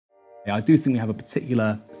I do think we have a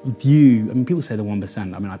particular view. I mean, people say the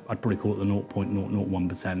 1%. I mean, I'd probably call it the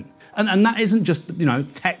 0.001%. And that isn't just,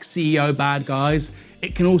 tech CEO bad guys.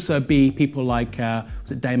 It can also be people like,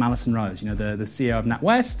 was it Dame Alison Rose, the CEO of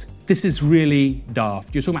NatWest? This is really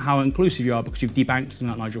daft. You're talking about how inclusive you are because you've debanked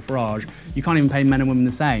something like Nigel Farage. You can't even pay men and women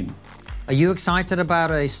the same. Are you excited about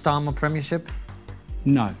a Starmer premiership?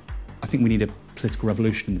 No. I think we need a political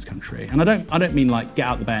revolution in this country. And I don't mean like get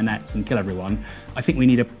out the bayonets and kill everyone. I think we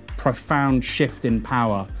need a profound shift in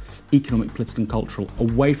power, economic, political and cultural,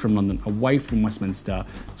 away from London, away from Westminster,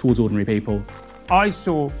 towards ordinary people. I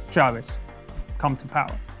saw Chavez come to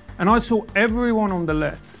power, and I saw everyone on the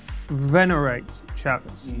left venerate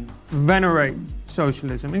Chavez, venerate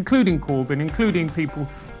socialism, including Corbyn, including people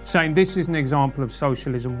saying this is an example of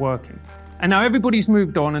socialism working. And now everybody's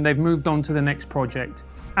moved on, and they've moved on to the next project.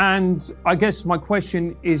 And I guess my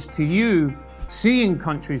question is to you, seeing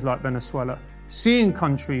countries like Venezuela, seeing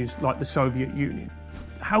countries like the Soviet Union,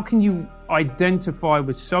 how can you identify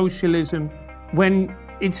with socialism when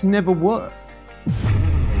it's never worked?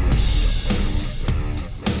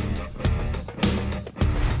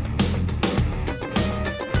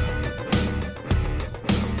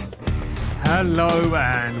 Hello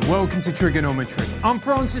and welcome to Trigonometry. I'm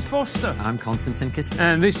Francis Foster. I'm Konstantin Kiss.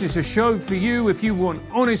 And this is a show for you if you want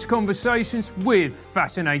honest conversations with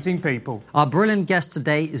fascinating people. Our brilliant guest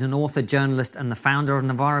today is an author, journalist and the founder of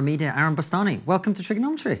Novara Media, Aaron Bastani. Welcome to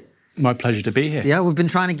Trigonometry. My pleasure to be here. Yeah, we've been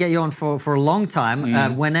trying to get you on for a long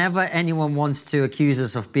time. Whenever anyone wants to accuse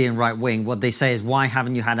us of being right-wing, what they say is, why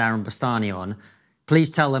haven't you had Aaron Bastani on?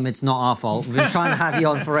 Please tell them it's not our fault. We've been trying to have you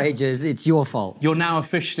on for ages. It's your fault. You're now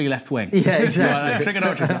officially left-wing. Yeah, exactly.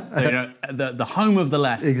 Trigonometry, the home of the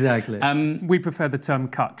left. Exactly. We prefer the term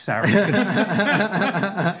cucks, Aaron.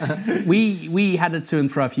 we had a to and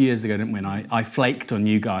fro a few years ago, didn't we? And I flaked on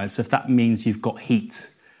you guys. So if that means you've got heat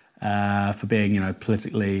for being,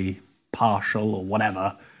 politically partial or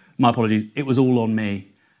whatever, my apologies. It was all on me.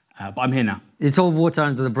 But I'm here now. It's all water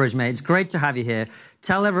under the bridge, mate. It's great to have you here.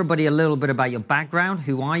 Tell everybody a little bit about your background.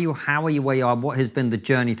 Who are you? How are you where you are? What has been the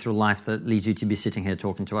journey through life that leads you to be sitting here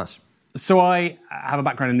talking to us? So I have a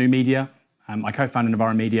background in new media. I co-founded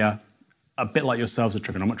Novara Media, a bit like yourselves with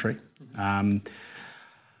Trigonometry.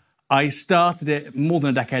 I started it more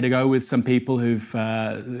than a decade ago with some people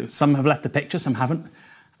some have left the picture, some haven't.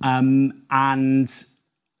 And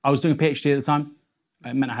I was doing a PhD at the time.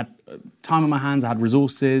 It meant I had time on my hands, I had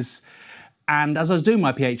resources. And as I was doing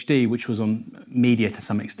my PhD, which was on media to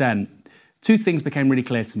some extent, two things became really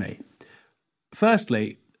clear to me.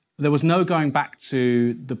 Firstly, there was no going back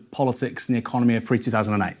to the politics and the economy of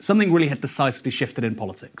pre-2008. Something really had decisively shifted in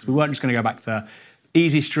politics. We weren't just going to go back to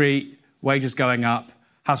easy street, wages going up,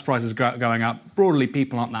 house prices going up. Broadly,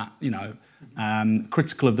 people aren't that,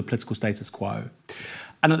 critical of the political status quo.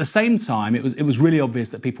 And at the same time, it was really obvious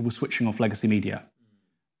that people were switching off legacy media.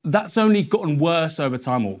 That's only gotten worse over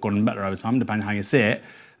time, or gotten better over time, depending on how you see it.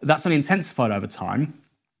 That's only intensified over time.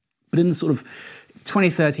 But in the sort of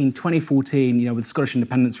 2013, 2014, with the Scottish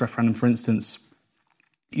independence referendum, for instance,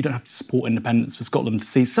 you don't have to support independence for Scotland to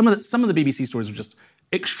see. Some of the BBC stories were just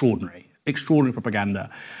extraordinary propaganda.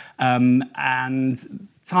 And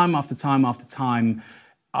time after time after time,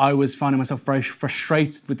 I was finding myself very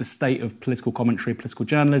frustrated with the state of political commentary, political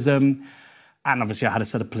journalism. And obviously I had a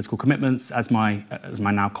set of political commitments, as my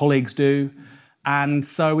now colleagues do. And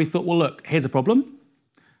so we thought, well, look, here's a problem.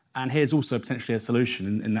 And here's also potentially a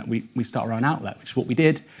solution in that we start our own outlet, which is what we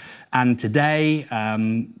did. And today,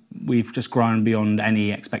 we've just grown beyond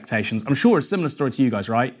any expectations. I'm sure it's a similar story to you guys,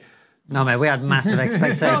 right? No, mate, we had massive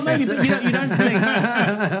expectations. Well, maybe, but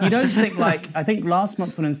you don't think like, I think last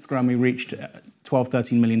month on Instagram we reached 12,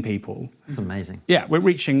 13 million people. It's amazing. Yeah, we're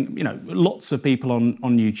reaching, lots of people on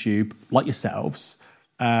YouTube, like yourselves.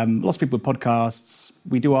 Lots of people with podcasts.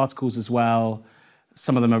 We do articles as well.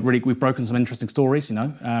 Some of them we've broken some interesting stories,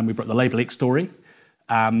 we broke the Labour leak story.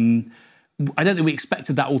 I don't think we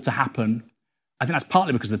expected that all to happen. I think that's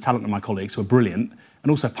partly because of the talent of my colleagues who are brilliant, and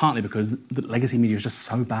also partly because the legacy media is just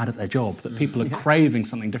so bad at their job that people are craving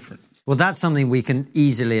something different. Well, that's something we can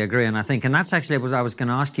easily agree on, I think. And that's actually what I was going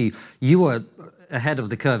to ask you. You were ahead of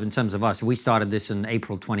the curve in terms of us. We started this in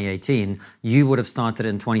April 2018. You would have started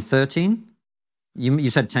in 2013? You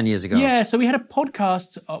said 10 years ago. Yeah, so we had a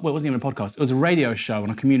podcast. Well, it wasn't even a podcast. It was a radio show on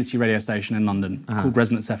a community radio station in London called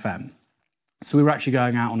Resonance FM. So we were actually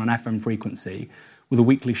going out on an FM frequency with a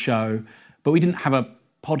weekly show, but we didn't have a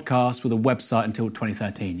podcast with a website until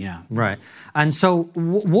 2013, yeah. Right. And so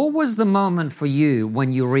what was the moment for you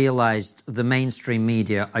when you realised the mainstream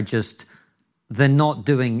media are just they're not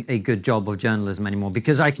doing a good job of journalism anymore.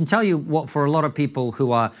 Because I can tell you what, for a lot of people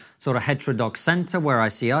who are sort of heterodox center, where I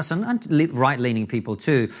see us, and right-leaning people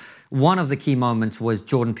too, one of the key moments was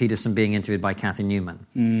Jordan Peterson being interviewed by Cathy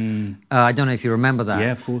Newman. I don't know if you remember that.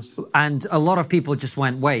 Yeah, of course. And a lot of people just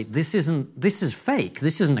went, wait, this is fake.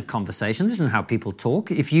 This isn't a conversation. This isn't how people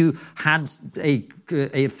talk. If you had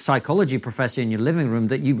a psychology professor in your living room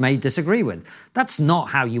that you may disagree with, that's not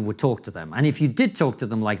how you would talk to them. And if you did talk to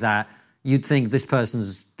them like that, you'd think this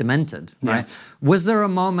person's demented, right? Yeah. Was there a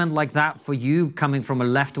moment like that for you, coming from a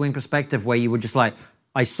left-wing perspective, where you were just like,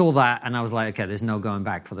 I saw that and I was like, okay, there's no going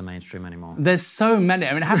back for the mainstream anymore? There's so many.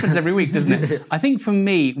 I mean, it happens every week, doesn't it? I think for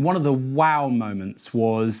me, one of the wow moments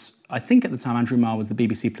was, I think at the time, Andrew Marr was the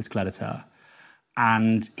BBC political editor,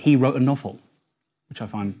 and he wrote a novel, which I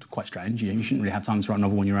find quite strange. You shouldn't really have time to write a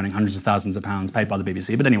novel when you're earning hundreds of thousands of pounds paid by the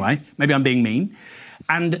BBC. But anyway, maybe I'm being mean.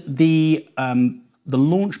 And the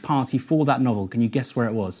launch party for that novel, can you guess where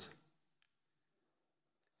it was?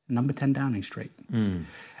 Number 10 Downing Street.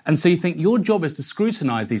 And so you think your job is to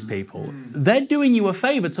scrutinise these people. They're doing you a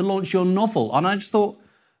favour to launch your novel. And I just thought,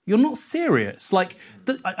 you're not serious. Like,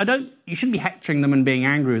 you shouldn't be hectoring them and being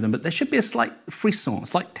angry with them, but there should be a slight frisson, a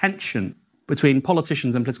slight tension between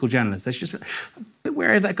politicians and political journalists. They should just be a bit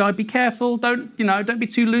wary of that guy. Be careful. Don't be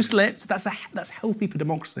too loose-lipped. That's healthy for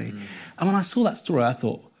democracy. And when I saw that story, I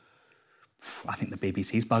thought, I think the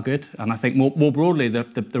BBC's buggered, and I think more broadly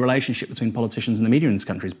the relationship between politicians and the media in this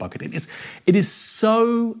country is buggered. It is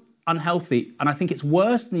so unhealthy, and I think it's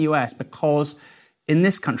worse in the US because in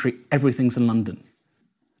this country everything's in London.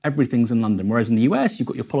 Everything's in London. Whereas in the US you've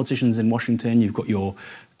got your politicians in Washington, you've got your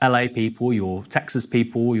LA people, your Texas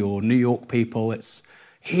people, your New York people.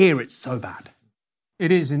 Here it's so bad.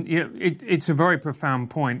 It isn't. It's a very profound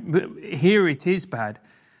point. But here it is bad.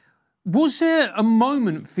 Was there a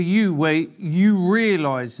moment for you where you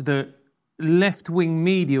realised that left-wing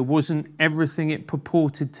media wasn't everything it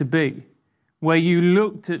purported to be? Where you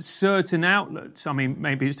looked at certain outlets, I mean,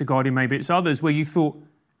 maybe it's The Guardian, maybe it's others, where you thought,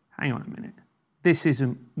 hang on a minute, this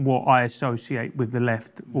isn't what I associate with the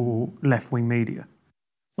left or left-wing media?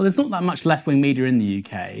 Well, there's not that much left-wing media in the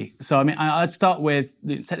UK. So, I mean, I'd start with,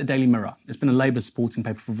 take the Daily Mirror. It's been a Labour supporting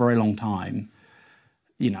paper for a very long time.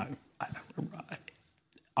 You know,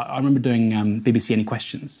 I remember doing BBC Any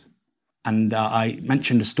Questions, and I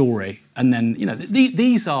mentioned a story, and then, you know,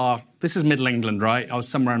 this is Middle England, right? I was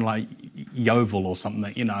somewhere in like Yeovil or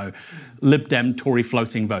something, you know, Lib Dem Tory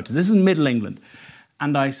floating voters. This is Middle England.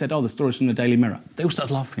 And I said, the story's from the Daily Mirror. They all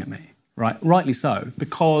started laughing at me, right? Rightly so,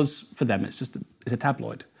 because for them it's a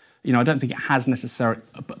tabloid. You know, I don't think it has necessarily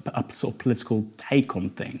a sort of political take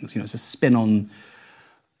on things. You know, it's a spin on,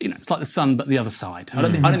 you know, it's like The Sun, but the other side. I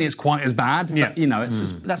don't think it's quite as bad, but, you know,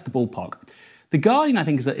 that's the ballpark. The Guardian, I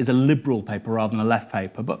think, is a liberal paper rather than a left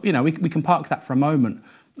paper, but, you know, we can park that for a moment.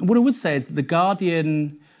 What I would say is that The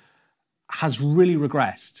Guardian has really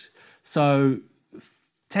regressed. So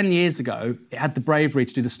 10 years ago, it had the bravery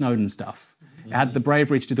to do the Snowden stuff. It had the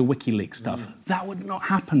bravery to do the WikiLeaks stuff. That would not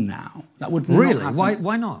happen now. That would really not happen.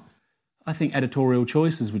 Why not? I think editorial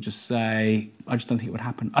choices would just say, I just don't think it would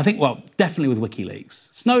happen. I think, well, definitely with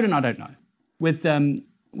WikiLeaks. Snowden, I don't know. With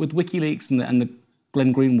WikiLeaks and the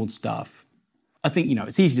Glenn Greenwald stuff, I think, you know,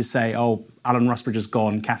 it's easy to say, Alan Rusbridge is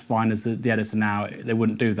gone, Kath Vine is the editor now, they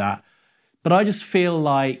wouldn't do that. But I just feel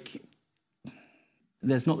like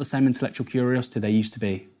there's not the same intellectual curiosity there used to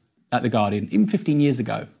be at The Guardian, even 15 years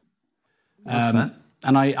ago. That's fair.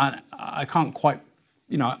 And I can't quite,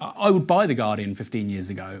 you know, I would buy The Guardian 15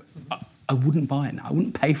 years ago. I wouldn't buy it now. I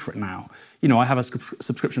wouldn't pay for it now. You know, I have a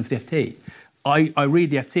subscription for the FT. I read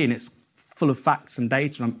the FT and it's full of facts and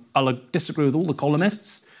data, and I'll disagree with all the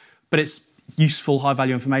columnists, but it's useful,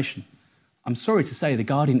 high-value information. I'm sorry to say The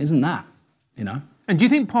Guardian isn't that, you know. And do you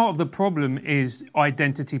think part of the problem is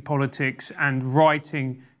identity politics and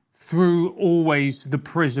writing through always the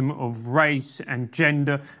prism of race and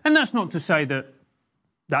gender? And that's not to say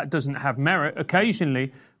that doesn't have merit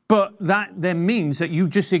occasionally, but that then means that you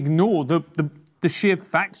just ignore the sheer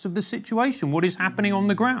facts of the situation, what is happening on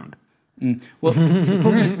the ground. Well,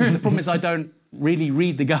 the problem is I don't really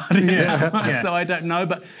read The Guardian, so I don't know.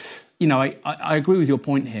 But, you know, I agree with your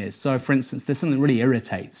point here. So, for instance, there's something that really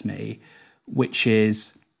irritates me, which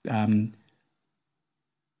is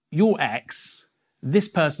your X, this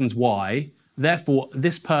person's Y, therefore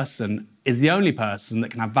this person is the only person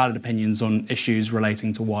that can have valid opinions on issues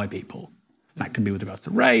relating to Y people. That can be with regards to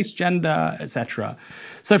race, gender, etc.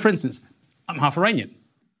 So, for instance, I'm half Iranian.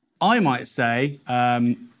 I might say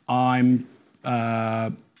I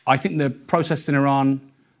think the protests in Iran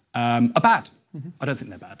are bad. I don't think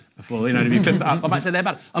they're bad. Before, you know, if you clip that up, I might say they're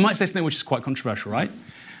bad. I might say something which is quite controversial, right?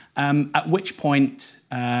 At which point,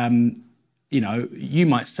 you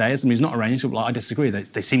might say, as somebody who's not Iranian, like, I disagree.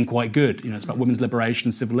 They seem quite good. It's about women's liberation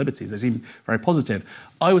and civil liberties. They seem very positive.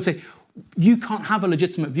 I would say, you can't have a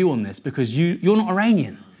legitimate view on this because you're not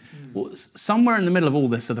Iranian. Well, somewhere in the middle of all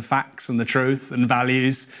this are the facts and the truth and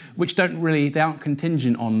values, which they aren't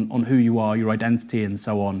contingent on who you are, your identity, and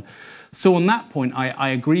so on. So on that point, I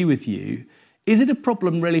agree with you. Is it a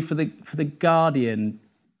problem really for the Guardian?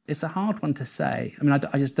 It's a hard one to say. I mean,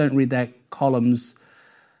 I just don't read their columns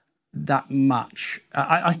that much.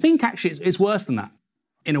 I think actually it's worse than that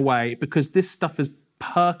in a way, because this stuff has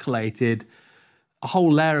percolated a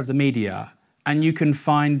whole layer of the media. And you can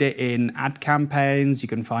find it in ad campaigns, you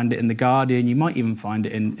can find it in The Guardian, you might even find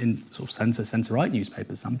it in sort of centre-right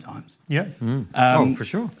newspapers sometimes. Yeah. For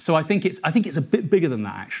sure. So I think it's a bit bigger than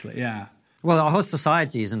that, actually, yeah. Well, our whole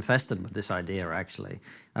society is infested with this idea, actually,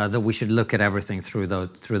 that we should look at everything through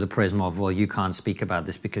the prism of, well, you can't speak about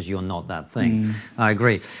this because you're not that thing. I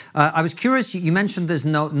agree. I was curious, you mentioned there's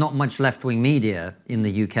not much left-wing media in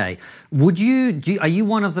the UK. Are you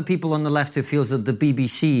one of the people on the left who feels that the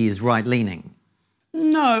BBC is right-leaning?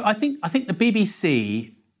 No, I think the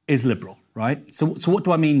BBC is liberal, right? So what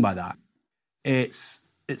do I mean by that? It's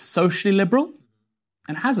socially liberal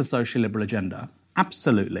and has a socially liberal agenda.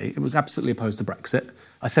 Absolutely. It was absolutely opposed to Brexit.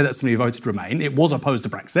 I say that as somebody who voted Remain. It was opposed to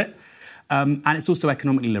Brexit. And it's also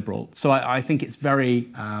economically liberal. So I think it's very,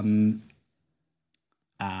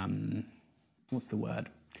 what's the word?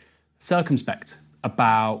 Circumspect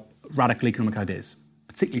about radical economic ideas,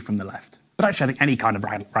 particularly from the left. But actually, I think any kind of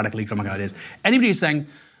radical economic ideas. Anybody who's saying,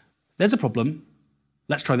 there's a problem,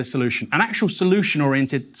 let's try this solution. An actual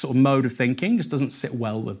solution-oriented sort of mode of thinking just doesn't sit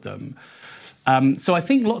well with them. So I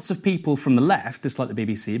think lots of people from the left dislike the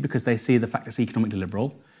BBC because they see the fact it's economically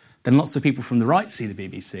liberal. Then lots of people from the right see the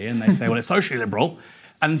BBC and they say, well, it's socially liberal.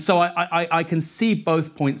 And so I can see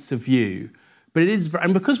both points of view. But it is,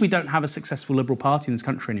 and because we don't have a successful liberal party in this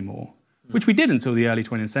country anymore, which we did until the early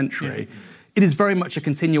 20th century, it is very much a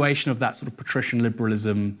continuation of that sort of patrician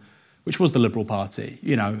liberalism, which was the Liberal Party,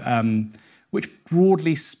 which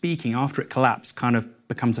broadly speaking, after it collapsed, kind of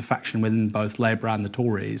becomes a faction within both Labour and the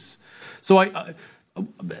Tories. So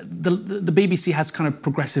the BBC has kind of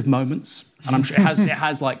progressive moments, and I'm sure it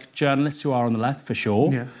has like journalists who are on the left for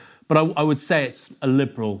sure. Yeah. But I would say it's a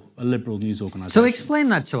liberal news organisation. So explain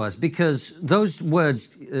that to us, because those words,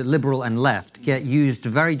 liberal and left, get used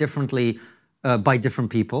very differently by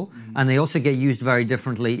different people, and they also get used very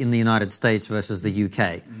differently in the United States versus the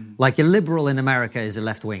UK. Like a liberal in America is a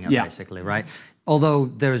left-winger, basically, right? Although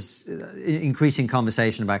there's increasing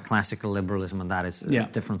conversation about classical liberalism, and that is a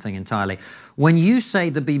different thing entirely. When you say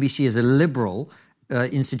the BBC is a liberal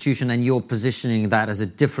institution and you're positioning that as a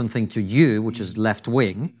different thing to you, which is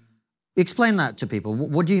left-wing, explain that to people.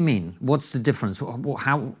 What do you mean? What's the difference?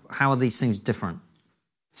 How are these things different?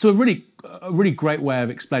 So a really great way of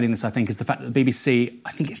explaining this, I think, is the fact that the BBC,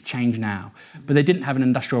 I think it's changed now, but they didn't have an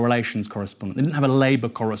industrial relations correspondent. They didn't have a Labour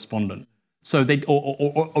correspondent. So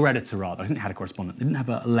or editor, rather. I think they had a correspondent. They didn't have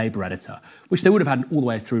a Labour editor, which they would have had all the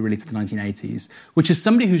way through, really, to the 1980s, which is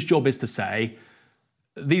somebody whose job is to say,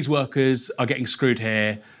 these workers are getting screwed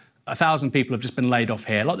here, 1,000 people have just been laid off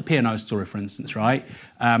here, like the P&O story, for instance, right?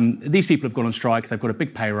 These people have gone on strike, they've got a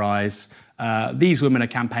big pay rise. These women are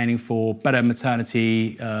campaigning for better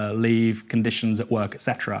maternity leave conditions at work,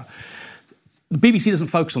 etc. The BBC doesn't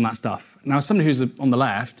focus on that stuff. Now, as somebody who's on the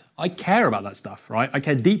left, I care about that stuff, right? I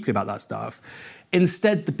care deeply about that stuff.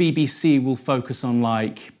 Instead, the BBC will focus on,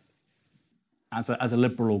 like, as a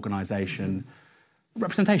liberal organisation,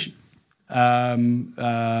 representation.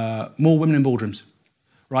 More women in boardrooms,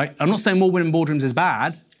 right? I'm not saying more women in boardrooms is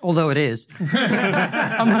bad. Although it is.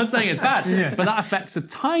 I'm not saying it's bad, but that affects a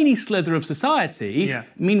tiny slither of society. Yeah.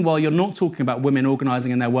 Meanwhile, you're not talking about women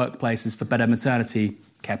organising in their workplaces for better maternity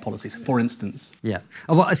care policies, for instance. Yeah.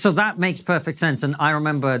 Well, so that makes perfect sense. And I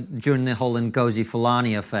remember during the whole Ngozi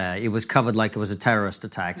Fulani affair, it was covered like it was a terrorist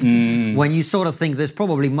attack. When you sort of think there's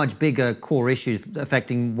probably much bigger core issues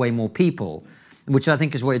affecting way more people, which I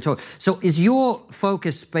think is what you're talking. So is your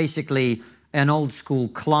focus basically an old school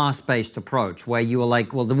class-based approach where you are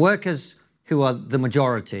like, well, the workers who are the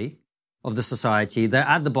majority of the society, they're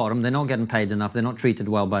at the bottom, they're not getting paid enough, they're not treated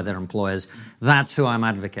well by their employers. That's who I'm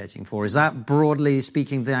advocating for. Is that, broadly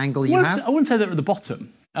speaking, the angle you have? I wouldn't say they're at the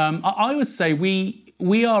bottom. I would say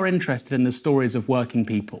we are interested in the stories of working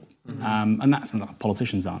people, and that's something that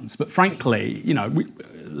politicians aren't. But frankly,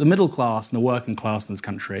 the middle class and the working class in this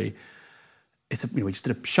country, we just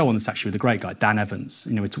did a show on this actually with a great guy, Dan Evans.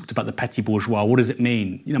 We talked about the petit bourgeois. What does it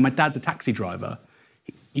mean? My dad's a taxi driver.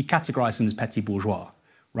 You categorise him as petit bourgeois,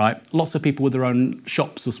 right? Lots of people with their own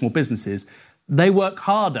shops or small businesses, they work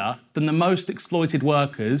harder than the most exploited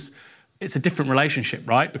workers. It's a different relationship,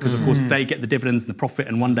 right? Because, of course, they get the dividends and the profit,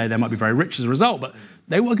 and one day they might be very rich as a result. But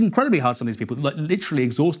they work incredibly hard, some of these people, like literally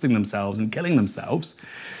exhausting themselves and killing themselves.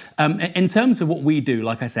 In terms of what we do,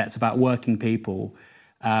 like I said, it's about working people.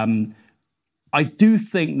 I do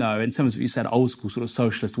think, though, in terms of what you said, old school sort of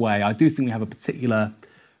socialist way, I do think we have a particular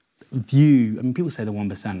view. I mean, people say the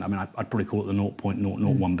 1%. I mean, I'd probably call it the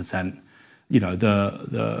 0.001%. You know,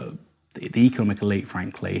 the economic elite,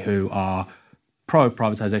 frankly, who are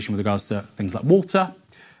pro-privatisation with regards to things like water,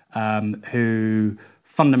 who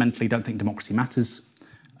fundamentally don't think democracy matters,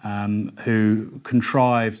 who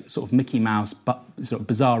contrive sort of Mickey Mouse but sort of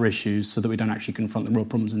bizarre issues so that we don't actually confront the real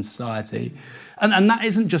problems in society. And that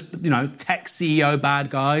isn't just, you know, tech CEO bad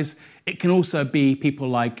guys. It can also be people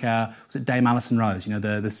like, was it Dame Alison Rose, you know,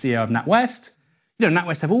 the CEO of NatWest. You know,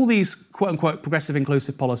 NatWest have all these quote-unquote progressive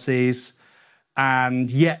inclusive policies,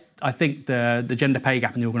 and yet I think the gender pay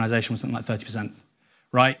gap in the organisation was something like 30%,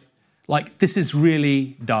 right? Like, this is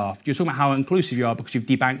really daft. You're talking about how inclusive you are because you've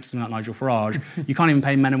debanked something like Nigel Farage. You can't even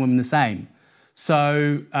pay men and women the same,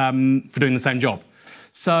 so for doing the same job.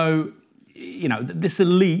 So, you know, this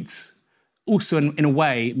elite also, in a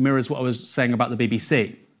way, mirrors what I was saying about the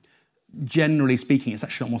BBC. Generally speaking, it's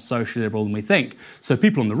actually a lot more socially liberal than we think. So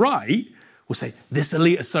people on the right will say, this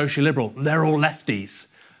elite is socially liberal, they're all lefties.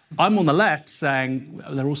 I'm on the left saying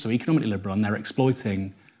they're also economically liberal and they're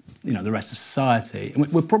exploiting, you know, the rest of society. And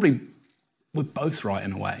we're both right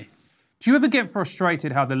in a way. Do you ever get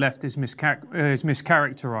frustrated how the left is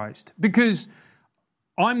mischaracterised? Because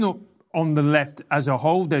I'm not on the left as a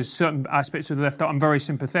whole. There's certain aspects of the left that I'm very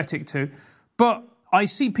sympathetic to. But I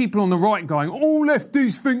see people on the right going, all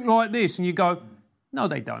lefties think like this. And you go, no,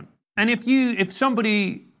 they don't. And if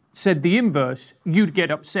somebody said the inverse, you'd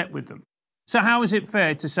get upset with them. So how is it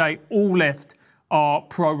fair to say all left are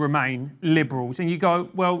pro-Remain liberals? And you go,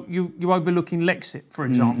 well, you're overlooking Lexit, for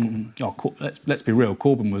example. Oh, let's be real.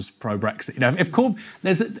 Corbyn was pro-Brexit. You know, if Corbyn,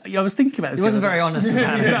 I was thinking about this. He wasn't very honest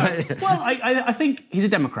about it. Well, I think he's a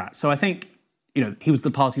Democrat, so I think, you know, he was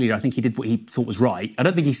the party leader. I think he did what he thought was right. I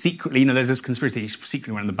don't think he secretly, you know, there's this conspiracy, he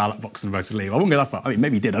secretly went in the ballot box and voted leave. I wouldn't go that far. I mean,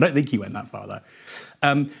 maybe he did. I don't think he went that far, though.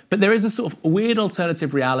 But there is a sort of weird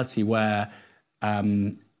alternative reality where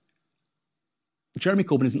Jeremy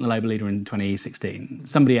Corbyn isn't the Labour leader in 2016.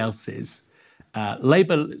 Somebody else is.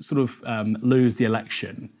 Labour sort of lose the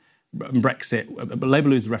election, Brexit, but Labour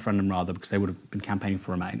lose the referendum rather because they would have been campaigning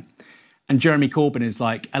for Remain. And Jeremy Corbyn is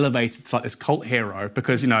like elevated to like this cult hero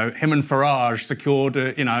because, you know, him and Farage secured,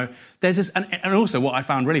 you know, there's this, and also what I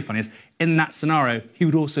found really funny is in that scenario, he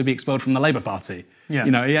would also be expelled from the Labour Party. Yeah.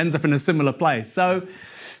 You know, he ends up in a similar place. So,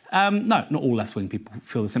 no, not all left-wing people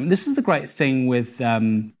feel the same. This is the great thing with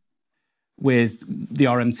the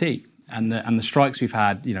RMT and the strikes we've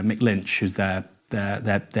had. You know, Mick Lynch, who's their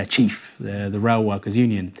chief, the rail workers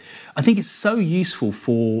union. I think it's so useful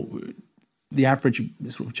for the average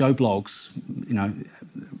sort of Joe Blogs, you know,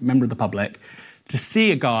 member of the public, to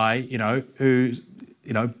see a guy, you know, who's,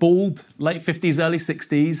 you know, bald, late 50s, early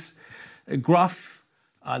 60s, gruff,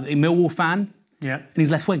 a Millwall fan, and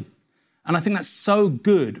he's left-wing. And I think that's so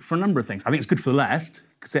good for a number of things. I think it's good for the left,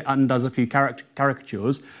 because it undoes a few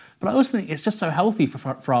caricatures, but I also think it's just so healthy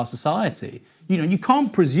for our society. You know, you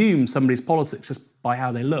can't presume somebody's politics just by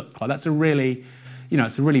how they look. Like, that's a really, you know,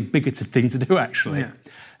 it's a really bigoted thing to do, actually.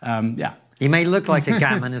 He may look like a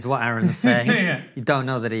gammon, is what Aaron is saying. You don't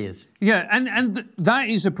know that he is. Yeah, and that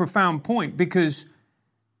is a profound point, because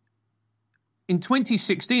in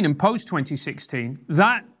 2016 and post-2016,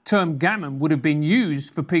 that term gammon would have been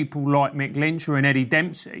used for people like Mick Lynch or Eddie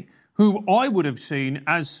Dempsey, who I would have seen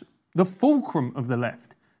as the fulcrum of the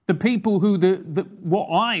left. The people who, what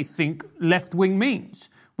I think left-wing means,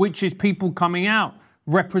 which is people coming out,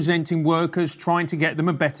 representing workers, trying to get them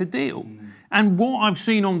a better deal. And what I've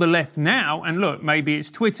seen on the left now, and look, maybe it's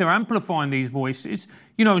Twitter amplifying these voices,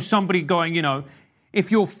 you know, somebody going, you know,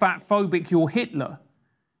 if you're fat-phobic, you're Hitler.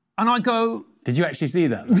 And I go... Did you actually see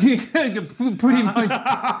that? Pretty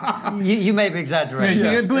much. You may be exaggerating.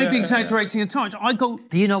 Yeah, maybe exaggerating a touch. I go...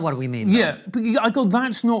 You know what we mean, though. Yeah, but I go,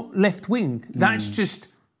 that's not left-wing. That's just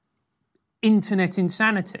internet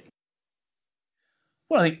insanity.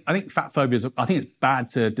 Well, I think fat phobia I think it's bad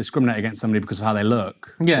to discriminate against somebody because of how they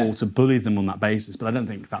look, or to bully them on that basis. But I don't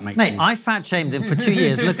think that makes. Mate, I fat shamed him for 2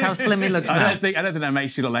 years. Look how slim he looks now. I don't think that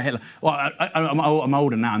makes you look like Hitler. Well, I'm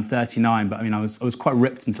older now. I'm 39, but I mean, I was quite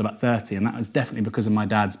ripped until about 30, and that was definitely because of my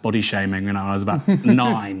dad's body shaming. You know, I was about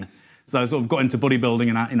 9, so I sort of got into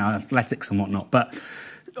bodybuilding and, you know, athletics and whatnot. But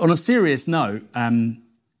on a serious note,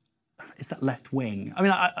 is that left wing? I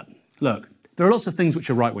mean, look. There are lots of things which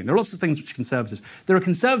are right-wing. There are lots of things which are conservatives. There are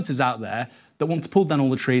conservatives out there that want to pull down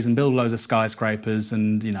all the trees and build loads of skyscrapers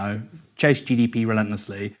and, chase GDP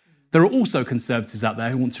relentlessly. There are also conservatives out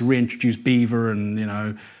there who want to reintroduce beaver and,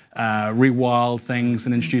 rewild things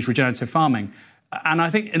and introduce regenerative farming. And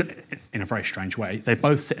I think, in a very strange way, they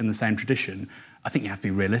both sit in the same tradition. I think you have to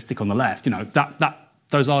be realistic on the left.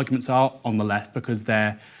 Those arguments are on the left because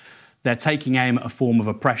they're taking aim at a form of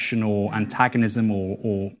oppression or antagonism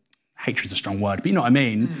or hatred is a strong word, but you know what I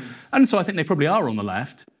mean. And so I think they probably are on the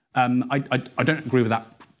left. I don't agree with that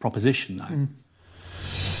proposition, though.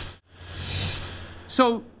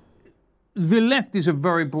 So the left is a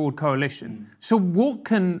very broad coalition. So what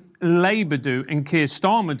can Labour do and Keir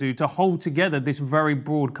Starmer do to hold together this very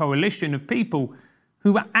broad coalition of people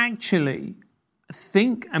who actually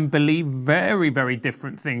think and believe very, very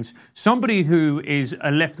different things? Somebody who is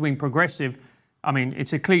a left-wing progressive, I mean,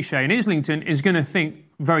 it's a cliche in Islington, is going to think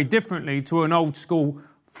very differently to an old-school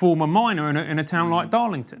former miner in a town like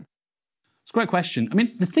Darlington. It's a great question. I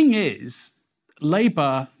mean, the thing is,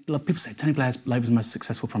 Labour, people say Tony Blair's Labour's most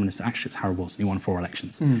successful Prime Minister. Actually, it's Harold Wilson. He won 4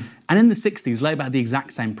 elections. And in the 60s, Labour had the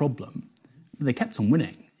exact same problem. They kept on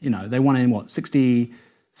winning. They won in, 60,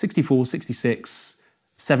 64, 66,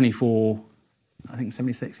 74... I think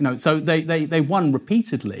 76. So they won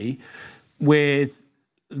repeatedly with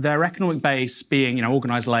their economic base being,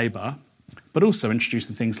 organised labour, but also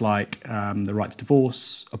introducing things like the right to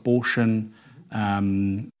divorce, abortion,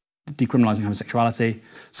 decriminalising homosexuality.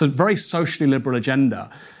 So very socially liberal agenda.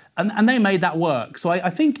 And they made that work. So I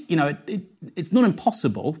think, it's not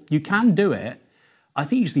impossible. You can do it. I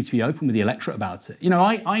think you just need to be open with the electorate about it.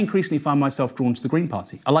 I increasingly find myself drawn to the Green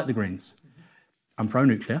Party. I like the Greens. I'm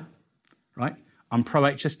pro-nuclear, right? I'm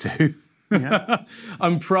pro-HS2. Yeah.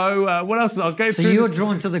 I'm pro... what else? I was going so through... So you're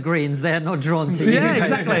drawn to the Greens, they're not drawn to you. Yeah,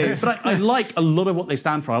 exactly. But I like a lot of what they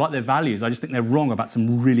stand for. I like their values. I just think they're wrong about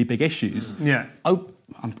some really big issues. Yeah.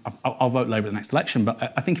 I'll vote Labour at the next election,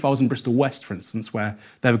 but I think if I was in Bristol West, for instance, where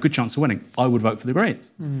they have a good chance of winning, I would vote for the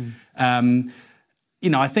Greens.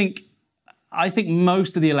 I think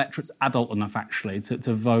most of the electorate's adult enough, actually,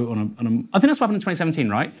 to vote on a... I think that's what happened in 2017,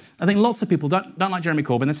 right? I think lots of people don't like Jeremy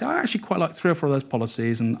Corbyn. They say, I actually quite like 3 or 4 of those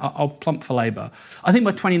policies and I'll plump for Labour. I think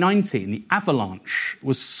by 2019, the avalanche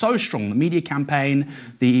was so strong. The media campaign,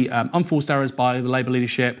 the unforced errors by the Labour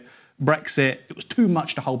leadership, Brexit, it was too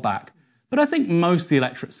much to hold back. But I think most of the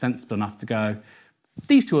electorate's sensible enough to go,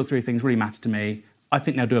 these 2 or 3 things really matter to me. I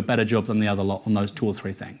think they'll do a better job than the other lot on those 2 or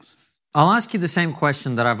 3 things. I'll ask you the same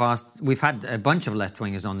question that I've asked. We've had a bunch of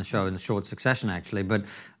left-wingers on the show in short succession, actually, but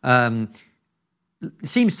it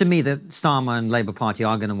seems to me that Starmer and Labour Party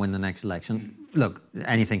are going to win the next election. Look,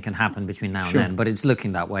 anything can happen between now and then, but it's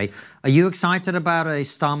looking that way. Are you excited about a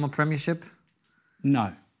Starmer premiership?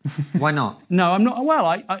 No. Why not? No, I'm not. Well,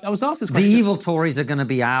 I was asked this question. The evil Tories are going to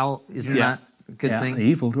be out. Isn't that a good thing? The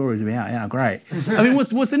evil Tories will be out. Yeah, great. I mean,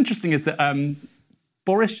 what's interesting is that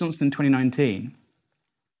Boris Johnson in 2019...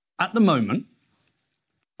 at the moment,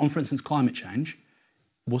 on, for instance, climate change,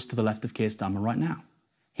 was to the left of Keir Starmer right now.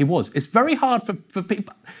 He was. It's very hard for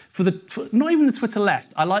people, not even the Twitter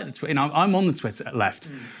left. I like the Twitter, I'm on the Twitter left.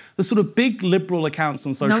 The sort of big liberal accounts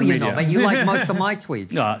on social media. No, you're not, but you like most of my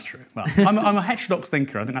tweets. No, that's true. Well, I'm a heterodox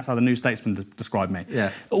thinker. I think that's how the New Statesman described me.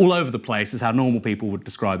 Yeah. All over the place is how normal people would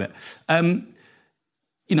describe it.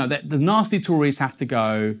 The nasty Tories have to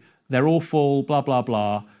go. They're awful, blah, blah,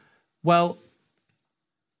 blah. Well...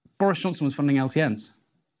 Boris Johnson was funding LTNs,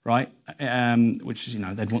 right? Which is,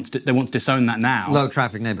 they want to disown that now. Low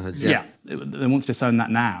traffic neighbourhoods, yeah. They want to disown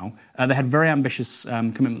that now. They had very ambitious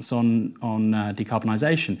commitments on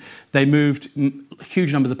decarbonisation. They moved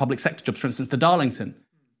huge numbers of public sector jobs, for instance, to Darlington.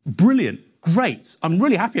 Brilliant, great. I'm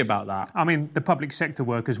really happy about that. I mean, the public sector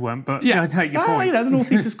workers weren't, but I take your point. The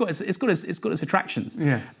North East has got its attractions.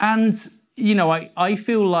 Yeah. And I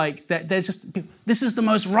feel like there's just this is the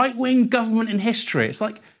most right-wing government in history. It's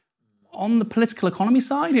like. On the political economy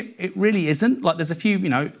side, it really isn't. Like there's a few,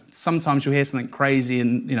 sometimes you'll hear something crazy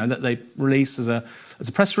and, that they release as a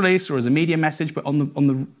press release or as a media message, but on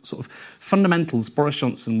the sort of fundamentals, Boris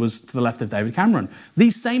Johnson was to the left of David Cameron.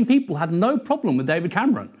 These same people had no problem with David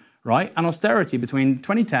Cameron, right? And austerity between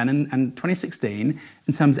 2010 and 2016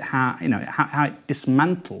 in terms of how it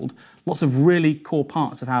dismantled lots of really core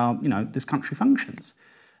parts of how, this country functions.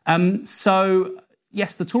 So,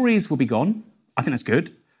 yes, the Tories will be gone. I think that's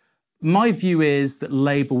good. My view is that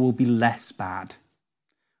Labour will be less bad,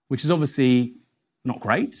 which is obviously not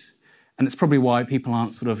great. And it's probably why people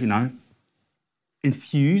aren't sort of,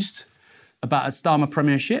 enthused about a Starmer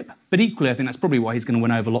premiership. But equally, I think that's probably why he's going to win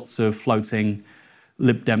over lots of floating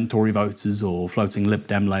Lib Dem Tory voters or floating Lib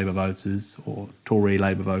Dem Labour voters or Tory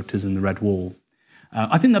Labour voters in the Red Wall.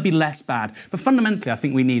 I think they'll be less bad. But fundamentally, I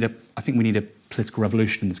think we need a political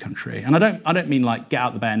revolution in this country. And I don't mean like get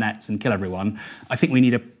out the bayonets and kill everyone. I think we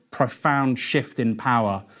need a profound shift in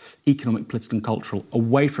power, economic, political and cultural,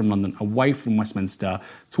 away from London, away from Westminster,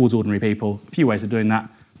 towards ordinary people. A few ways of doing that.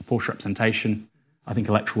 Forced representation, I think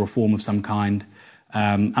electoral reform of some kind.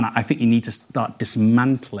 And I think you need to start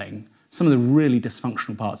dismantling some of the really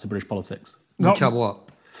dysfunctional parts of British politics. Which are what?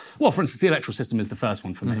 Well, for instance, the electoral system is the first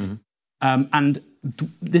one for me. And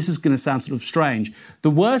this is going to sound sort of strange.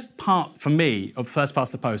 The worst part for me of first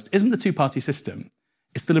past the post isn't the two-party system,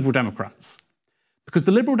 it's the Liberal Democrats. Because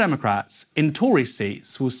the Liberal Democrats in Tory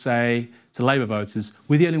seats will say to Labour voters,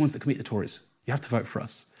 we're the only ones that can beat the Tories. You have to vote for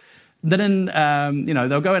us. Then,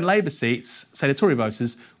 they'll go in Labour seats, say to Tory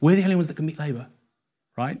voters, we're the only ones that can beat Labour,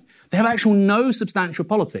 right? They have actual no substantial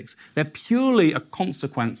politics. They're purely a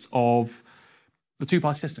consequence of the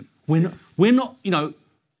two-party system. We're not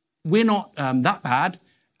that bad,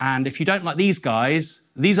 and if you don't like these guys,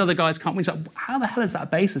 these other guys can't win. So how the hell is that a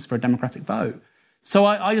basis for a democratic vote? So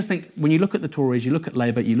I just think when you look at the Tories, you look at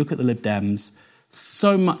Labour, you look at the Lib Dems,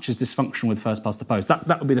 so much is dysfunctional with first past the post.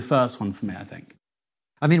 That would be the first one for me, I think.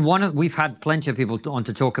 I mean, we've had plenty of people on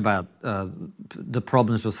to talk about the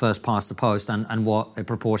problems with first past the post and what a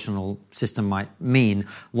proportional system might mean.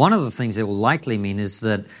 One of the things it will likely mean is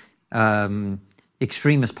that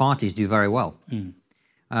extremist parties do very well.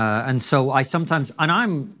 And so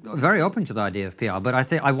I'm very open to the idea of PR,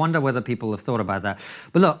 but I wonder whether people have thought about that.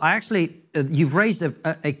 But look, you've raised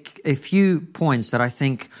a few points that I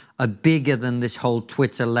think are bigger than this whole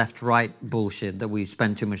Twitter left-right bullshit that we've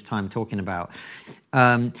spent too much time talking about.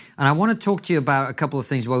 And I want to talk to you about a couple of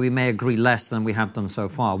things where we may agree less than we have done so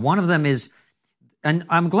far. One of them is, and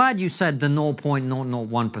I'm glad you said the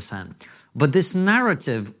 0.001%, but this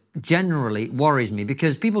narrative generally worries me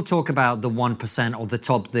because people talk about the 1% or the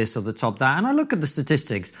top this or the top that. And I look at the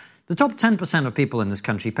statistics. The top 10% of people in this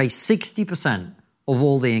country pay 60% of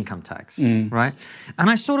all the income tax, right? And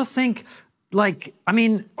I sort of think,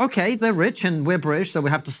 okay, they're rich and we're British, so we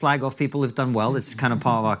have to slag off people who've done well. It's kind of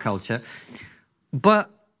part of our culture. But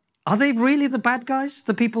are they really the bad guys?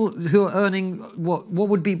 The people who are earning what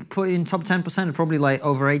would be put in top 10% are probably like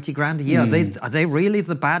over 80 grand a year. Are they really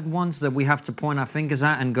the bad ones that we have to point our fingers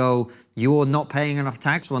at and go, you're not paying enough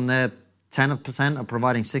tax when they're 10% are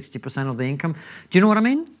providing 60% of the income? Do you know what I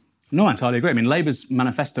mean? No, I entirely agree. I mean, Labour's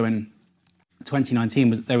manifesto in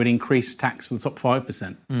 2019 was they would increase tax for the top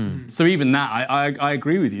 5%. So even that, I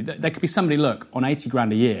agree with you. There could be somebody, look, on 80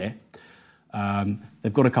 grand a year,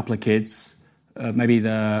 they've got a couple of kids, maybe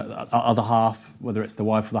the other half, whether it's the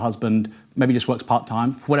wife or the husband, maybe just works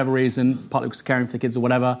part-time for whatever reason, partly because caring for the kids or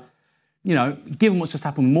whatever. You know, given what's just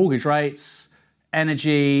happened with mortgage rates,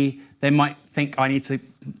 energy, they might think I need to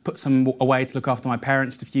put some away to look after my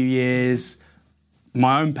parents in a few years,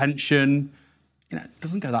 my own pension. You know, it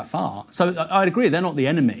doesn't go that far. So I'd agree, they're not the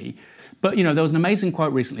enemy. But, you know, there was an amazing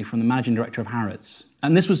quote recently from the managing director of Harrods.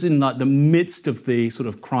 And this was in like the midst of the sort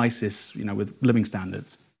of crisis, you know, with living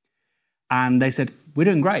standards. And they said, we're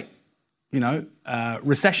doing great. You know,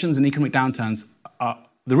 recessions and economic downturns,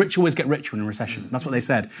 the rich always get richer in a recession. That's what they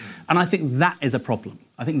said. And I think that is a problem.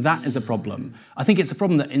 I think it's a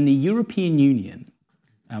problem that in the European Union,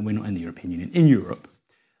 we're not in the European Union, in Europe,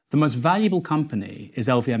 the most valuable company is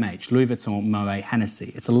LVMH, Louis Vuitton, Moet,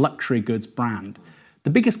 Hennessy. It's a luxury goods brand. The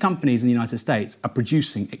biggest companies in the United States are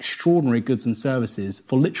producing extraordinary goods and services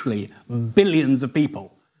for literally billions of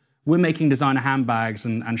people. We're making designer handbags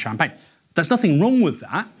and champagne. There's nothing wrong with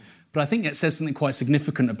that, but I think it says something quite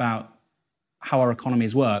significant about how our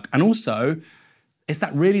economies work. And also, is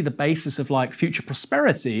that really the basis of like future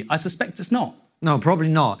prosperity? I suspect it's not. No, probably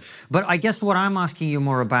not. But I guess what I'm asking you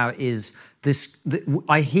more about is this.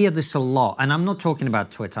 I hear this a lot, and I'm not talking about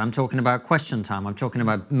Twitter. I'm talking about Question Time. I'm talking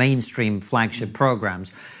about mainstream flagship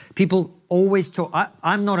programs. People always talk.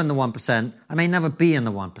 I'm not in the 1%. I may never be in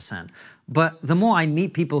the 1%. But the more I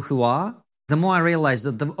meet people who are, the more I realize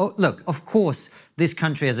that, look, of course, this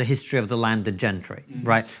country has a history of the landed gentry,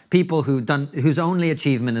 right? People whose only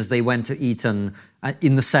achievement is they went to Eton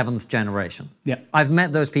in the 7th generation. Yeah. I've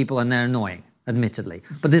met those people and they're annoying, admittedly.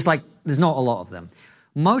 But there's not a lot of them.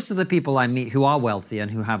 Most of the people I meet who are wealthy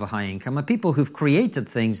and who have a high income are people who've created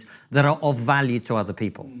things that are of value to other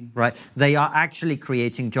people, right? They are actually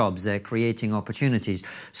creating jobs. They're creating opportunities.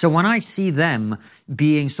 So when I see them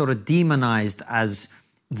being sort of demonized as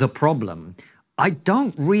the problem, I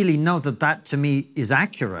don't really know that to me is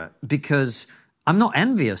accurate, because I'm not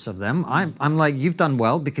envious of them. I'm like, you've done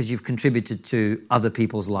well because you've contributed to other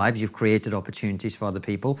people's lives. You've created opportunities for other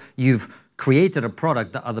people. You've created a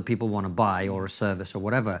product that other people want to buy or a service or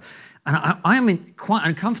whatever. And I am quite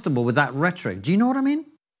uncomfortable with that rhetoric. Do you know what I mean?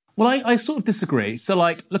 Well, I sort of disagree. So,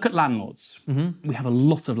 like, look at landlords. We have a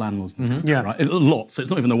lot of landlords in this country, right? A lot. So it's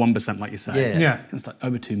not even the 1%, like you say. Yeah. It's like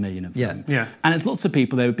over 2 million of them. Yeah. And it's lots of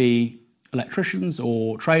people. They would be electricians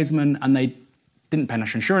or tradesmen, and they didn't pay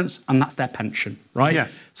national insurance, and that's their pension, right? Yeah.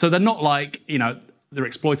 So they're not like, they're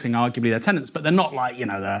exploiting arguably their tenants, but they're not like,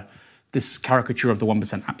 they're this caricature of the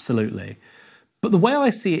 1%, absolutely. But the way I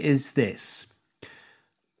see it is this.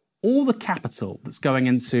 All the capital that's going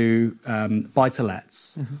into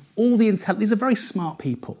buy-to-lets, all the these are very smart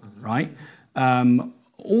people, right?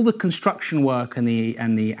 All the construction work and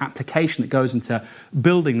the application that goes into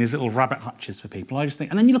building these little rabbit hutches for people, I just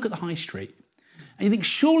think, and then you look at the high street, and you think,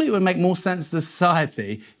 surely it would make more sense as a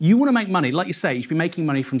society. You want to make money, like you say, you should be making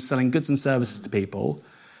money from selling goods and services to people,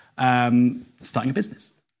 starting a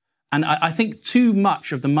business. And I think too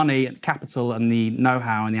much of the money and the capital and the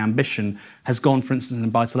know-how and the ambition has gone, for instance, in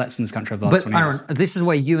buy-to-lets in this country over the last 20 years. But Aaron, this is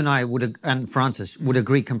where you and I and Francis would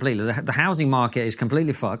agree completely. The housing market is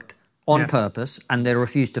completely fucked on purpose, and they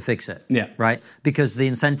refuse to fix it. Yeah. Right? Because the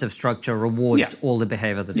incentive structure rewards all the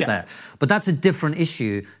behaviour that's there. But that's a different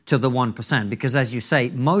issue to the 1%, because as you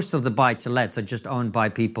say, most of the buy-to-lets are just owned by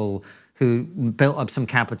people who built up some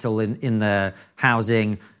capital in their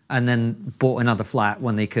housing and then bought another flat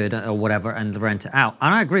when they could or whatever and rent it out.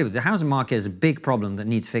 And I agree with you. The housing market is a big problem that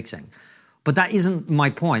needs fixing. But that isn't my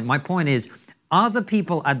point. My point is, are the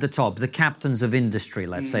people at the top, the captains of industry,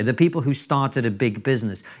 let's say, the people who started a big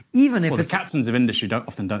business, even if the captains of industry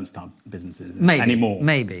often don't start businesses anymore.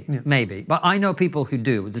 Maybe. But I know people who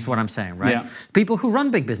do. This is what I'm saying, right? Yeah. People who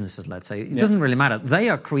run big businesses, let's say, it doesn't really matter. They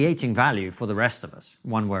are creating value for the rest of us,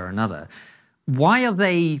 one way or another. Why are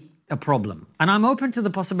they a problem? And I'm open to the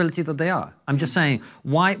possibility that they are. I'm just saying,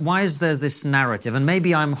 why is there this narrative? And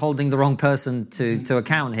maybe I'm holding the wrong person to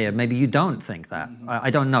account here. Maybe you don't think that. I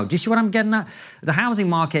don't know. Do you see what I'm getting at? The housing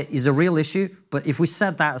market is a real issue, but if we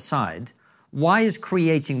set that aside, why is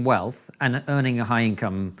creating wealth and earning a high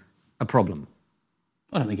income a problem?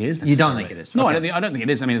 I don't think it is. You don't think it is? No, Okay. I don't think it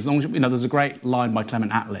is. I mean, as long as, there's a great line by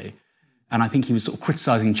Clement Attlee, and I think he was sort of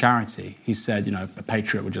criticising charity. He said, a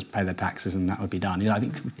patriot would just pay their taxes and that would be done. I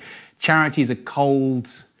think charity is a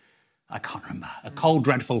cold,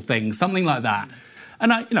 dreadful thing, something like that.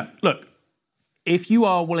 And look, if you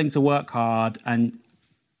are willing to work hard and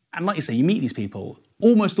like you say, you meet these people,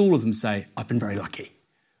 almost all of them say, I've been very lucky,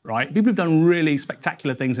 right? People who've done really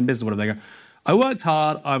spectacular things in business, whatever, they go, I worked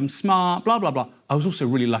hard, I'm smart, blah, blah, blah. I was also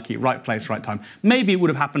really lucky, right place, right time. Maybe it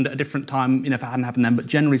would have happened at a different time, if it hadn't happened then, but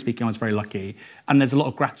generally speaking, I was very lucky. And there's a lot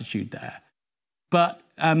of gratitude there. But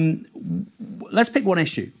let's pick one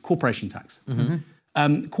issue, corporation tax.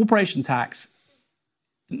 Corporation tax,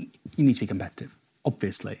 you need to be competitive,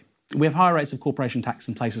 obviously. We have higher rates of corporation tax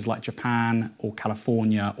in places like Japan or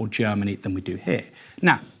California or Germany than we do here.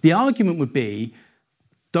 Now, the argument would be,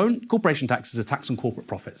 corporation tax is a tax on corporate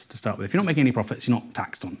profits to start with. If you're not making any profits, you're not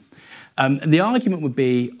taxed on. The argument would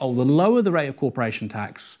be, the lower the rate of corporation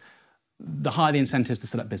tax, the higher the incentives to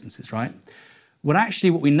set up businesses, right? Well,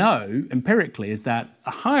 actually, what we know empirically is that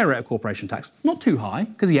a higher rate of corporation tax, not too high,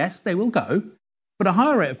 because yes, they will go, but a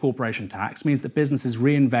higher rate of corporation tax means that businesses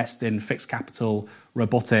reinvest in fixed capital,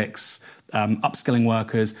 robotics, upskilling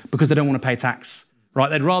workers, because they don't want to pay tax, right?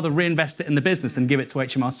 They'd rather reinvest it in the business than give it to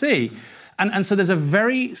HMRC. And so there's a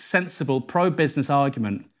very sensible pro-business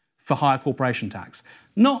argument for higher corporation tax.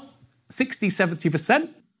 Not 60, 70%,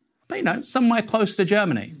 but, somewhere close to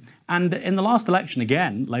Germany. And in the last election,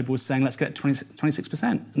 again, Labour was saying, let's get 26%.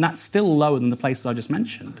 And that's still lower than the places I just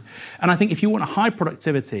mentioned. And I think if you want a high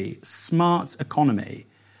productivity, smart economy,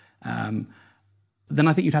 then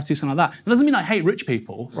I think you'd have to do something like that. It doesn't mean I hate rich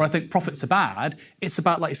people or I think profits are bad. It's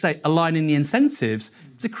about, like you say, aligning the incentives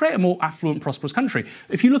to create a more affluent, prosperous country.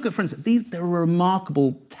 If you look at, for instance, there are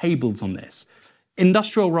remarkable tables on this.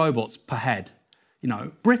 Industrial robots per head.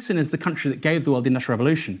 Britain is the country that gave the world the Industrial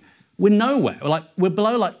Revolution. We're nowhere. We're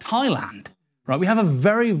below Thailand, right? We have a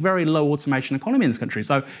very, very low automation economy in this country.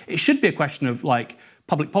 So it should be a question of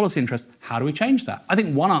public policy interest. How do we change that? I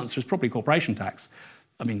think one answer is probably corporation tax.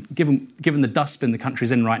 I mean, given the dustbin the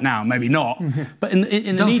country's in right now, maybe not. But in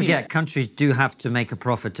the Don't media, forget, countries do have to make a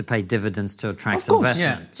profit to pay dividends to attract Of course,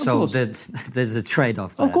 investment. yeah, So of there's a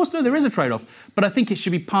trade-off there. Of course, no, there is a trade-off. But I think it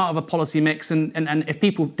should be part of a policy mix. And if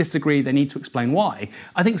people disagree, they need to explain why.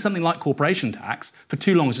 I think something like corporation tax, for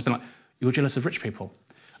too long, has just been like, you're jealous of rich people.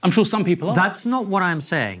 I'm sure some people are. That's not what I'm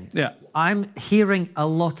saying. Yeah. I'm hearing a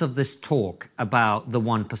lot of this talk about the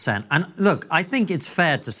 1%. And look, I think it's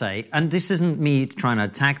fair to say, and this isn't me trying to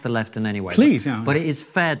attack the left in any way. Please, yeah. But it is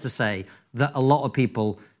fair to say that a lot of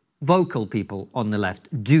people vocal people on the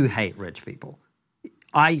left do hate rich people.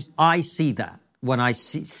 I see that when I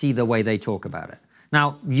see the way they talk about it.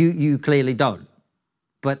 Now, you clearly don't.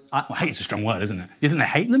 But hate's a strong word, isn't it? You think they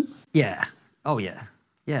hate them? Yeah. Oh, yeah.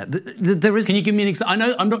 Yeah. There is. Can you give me an example? I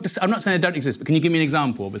know I'm not saying they don't exist, but can you give me an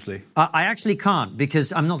example? Obviously, I actually can't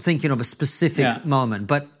because I'm not thinking of a specific moment.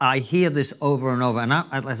 But I hear this over and over. And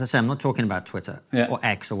as I say, I'm not talking about Twitter or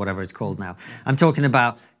X or whatever it's called now. I'm talking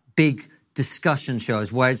about big discussion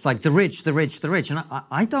shows where it's like the rich, the rich, the rich. And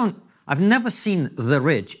I've never seen the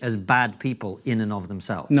rich as bad people in and of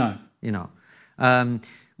themselves. No. You know.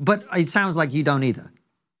 But it sounds like you don't either.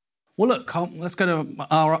 Well, look, let's go to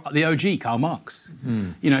the OG, Karl Marx.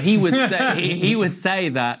 You know, he would say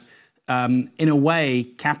that in a way,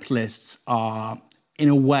 capitalists are, in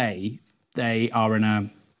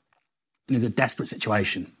a desperate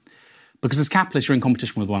situation. Because as capitalists, you're in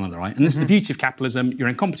competition with one another, right? And this is the beauty of capitalism. You're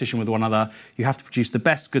in competition with one another. You have to produce the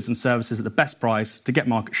best goods and services at the best price to get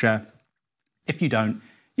market share. If you don't,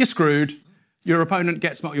 you're screwed. Your opponent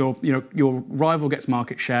gets, your rival gets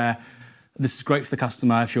market share. This is great for the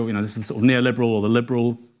customer if you're, this is the sort of neoliberal or the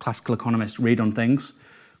liberal classical economist read on things.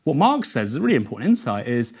 What Marx says is a really important insight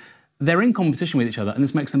is they're in competition with each other and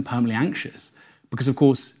this makes them permanently anxious. Because, of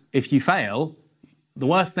course, if you fail, the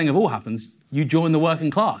worst thing of all happens, you join the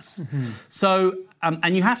working class. So,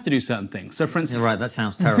 and you have to do certain things. So, for instance... You're right, that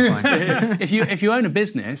sounds terrifying. if you own a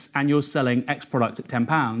business and you're selling X product at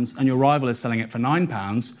 £10 and your rival is selling it for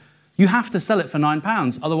 £9, you have to sell it for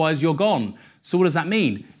 £9, otherwise you're gone. So what does that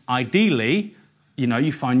mean? Ideally,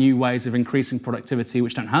 you find new ways of increasing productivity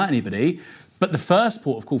which don't hurt anybody. But the first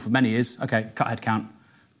port of call for many is, okay, cut headcount,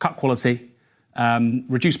 cut quality,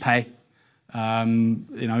 reduce pay, get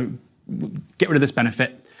rid of this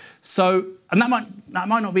benefit. So, and that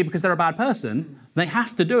might not be because they're a bad person. They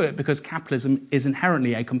have to do it because capitalism is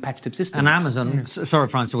inherently a competitive system. And Amazon, sorry,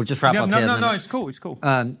 Francis, we'll just wrap up here. No, it's cool.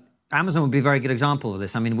 Amazon would be a very good example of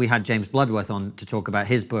this. I mean, we had James Bloodworth on to talk about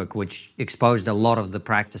his book, which exposed a lot of the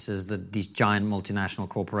practices that these giant multinational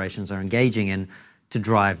corporations are engaging in to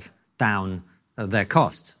drive down their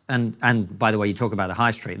costs. And by the way, you talk about the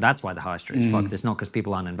high street. That's why the high street is fucked. It's not because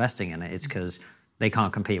people aren't investing in it. It's because they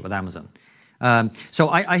can't compete with Amazon. So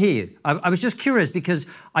I hear you. I was just curious because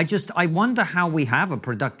I wonder how we have a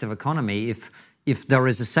productive economy if there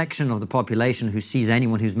is a section of the population who sees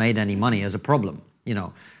anyone who's made any money as a problem,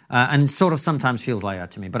 and it sort of sometimes feels like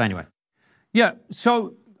that to me. But anyway. Yeah,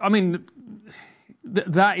 so, I mean,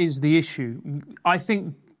 that is the issue. I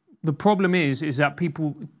think the problem is that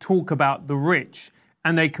people talk about the rich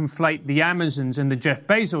and they conflate the Amazons and the Jeff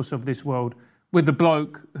Bezos of this world with the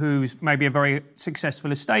bloke who's maybe a very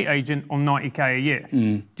successful estate agent on 90k a year.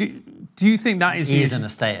 Do you think that is... He is an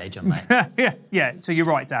estate agent, mate. Yeah, so you're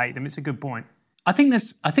right to hate them. It's a good point. I think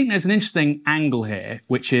there's an interesting angle here,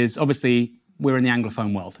 which is obviously we're in the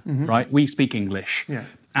Anglophone world, right? We speak English. Yeah.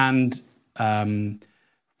 And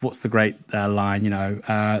what's the great line,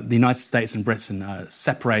 the United States and Britain are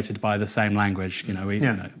separated by the same language,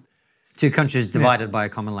 Two countries divided by a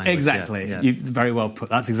common language. Exactly. Yeah. You very well put.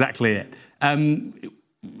 That's exactly it. And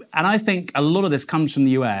I think a lot of this comes from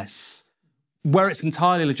the US, where it's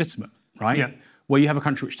entirely legitimate, right? Yeah. Where you have a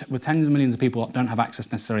country with tens of millions of people that don't have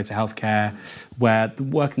access necessarily to healthcare, where the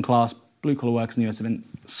working class, blue-collar workers in the US have been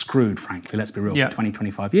screwed, frankly, let's be real, for 20,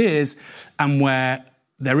 25 years, and where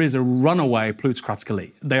there is a runaway plutocratic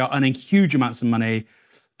elite. They are earning huge amounts of money,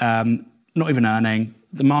 not even earning.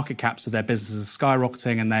 The market caps of their businesses are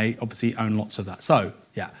skyrocketing, and they obviously own lots of that. So,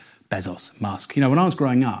 Bezos, Musk. When I was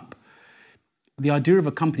growing up, the idea of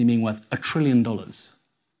a company being worth $1 trillion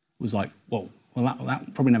was like, whoa, well,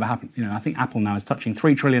 that probably never happened. I think Apple now is touching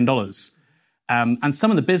 $3 trillion. And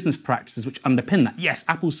some of the business practices which underpin that. Yes,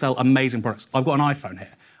 Apple sell amazing products. I've got an iPhone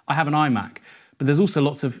here. I have an iMac. But there's also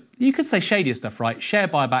lots of, you could say shadier stuff, right? Share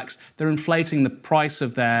buybacks. They're inflating the price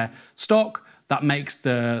of their stock. That makes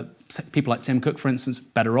the people like Tim Cook, for instance,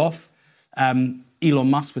 better off. Elon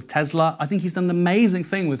Musk with Tesla. I think he's done an amazing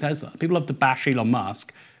thing with Tesla. People love to bash Elon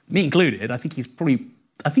Musk, me included. I think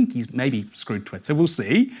he's maybe screwed Twitter. We'll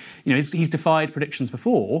see. He's defied predictions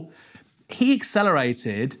before. He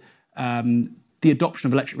accelerated the adoption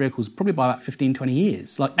of electric vehicles probably by about 15, 20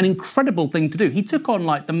 years. Like, an incredible thing to do. He took on,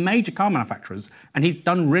 the major car manufacturers, and he's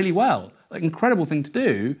done really well. Incredible thing to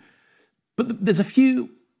do. But there's a few,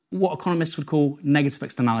 what economists would call negative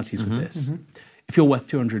externalities with this. If you're worth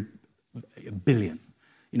 200 billion,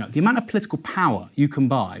 the amount of political power you can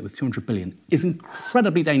buy with 200 billion is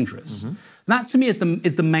incredibly dangerous. That, to me, is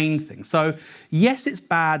the main thing. So, yes, it's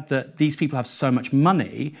bad that these people have so much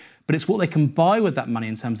money, but it's what they can buy with that money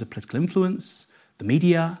in terms of political influence, the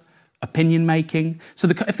media, opinion making. So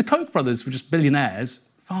if the Koch brothers were just billionaires,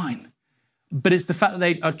 fine. But it's the fact that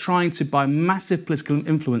they are trying to, by massive political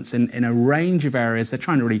influence in a range of areas,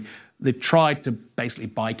 they've tried to basically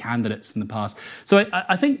buy candidates in the past. So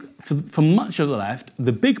I think for much of the left,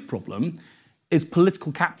 the big problem is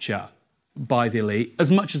political capture by the elite as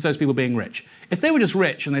much as those people being rich. If they were just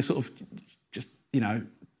rich and they sort of just,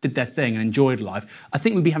 did their thing and enjoyed life, I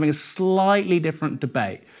think we'd be having a slightly different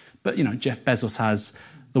debate. But, Jeff Bezos has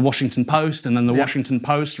the Washington Post, and then the Washington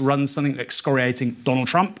Post runs something excoriating Donald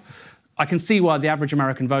Trump. I can see why the average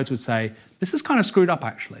American voter would say, this is kind of screwed up,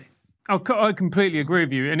 actually. I completely agree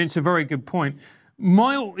with you, and it's a very good point.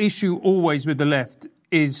 My issue always with the left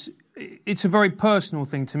is it's a very personal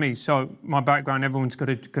thing to me. So my background, everyone's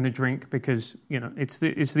going to drink because, it's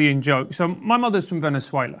the in-joke. So my mother's from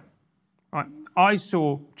Venezuela. Right? I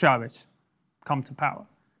saw Chavez come to power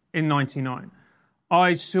in 1999.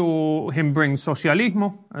 I saw him bring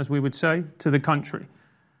socialismo, as we would say, to the country.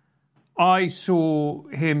 I saw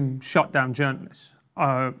him shut down journalists.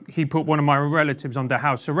 He put one of my relatives under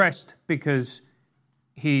house arrest because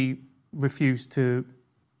he refused to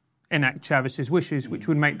enact Chavez's wishes, which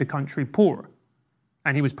would make the country poorer.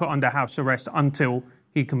 And he was put under house arrest until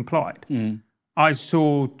he complied. I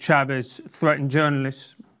saw Chavez threaten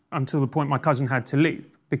journalists until the point my cousin had to leave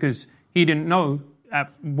because he didn't know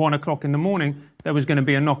at 1 o'clock in the morning there was going to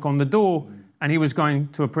be a knock on the door and he was going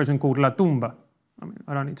to a prison called La Tumba.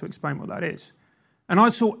 I don't need to explain what that is. And I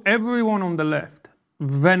saw everyone on the left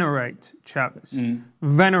venerate Chavez,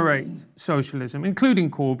 venerate socialism, including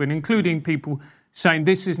Corbyn, including people saying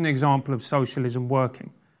this is an example of socialism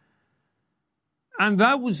working. And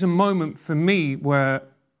that was a moment for me where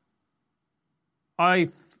I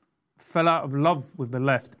fell out of love with the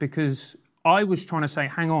left because I was trying to say,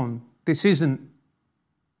 hang on, this isn't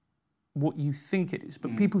what you think it is.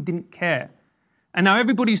 But people didn't care. And now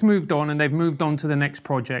everybody's moved on and they've moved on to the next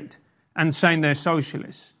project and saying they're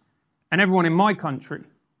socialists. And everyone in my country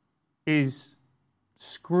is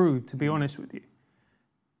screwed, to be honest with you.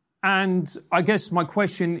 And I guess my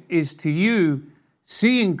question is to you,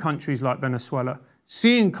 seeing countries like Venezuela,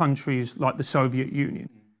 seeing countries like the Soviet Union,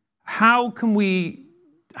 how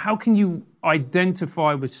can you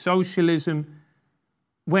identify with socialism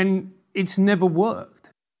when it's never worked?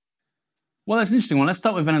 Well, that's an interesting one. Let's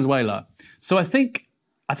start with Venezuela. So I think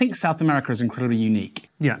South America is incredibly unique.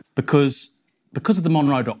 Yeah. Because of the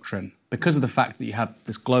Monroe Doctrine, because of the fact that you have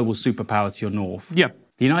this global superpower to your north. Yeah.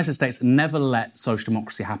 The United States never let social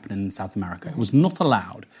democracy happen in South America. It was not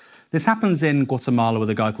allowed. This happens in Guatemala with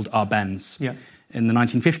a guy called Arbenz in the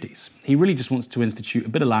 1950s. He really just wants to institute a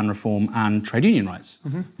bit of land reform and trade union rights.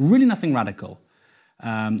 Really nothing radical.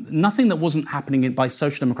 Nothing that wasn't happening by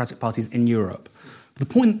social democratic parties in Europe. The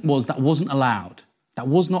point was that wasn't allowed. That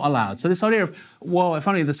was not allowed. So this idea of, well, if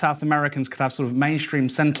only the South Americans could have sort of mainstream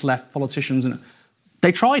centre-left politicians, and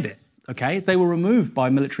they tried it, okay? They were removed by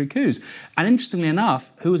military coups. And interestingly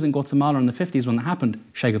enough, who was in Guatemala in the 50s when that happened?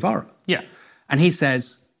 Che Guevara. Yeah. And he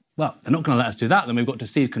says, well, they're not going to let us do that, then we've got to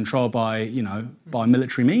seize control by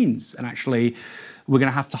military means. And actually, we're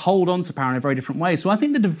going to have to hold on to power in a very different way. So I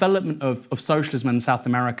think the development of socialism in South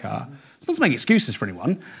America, it's not to make excuses for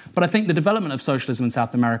anyone, but I think the development of socialism in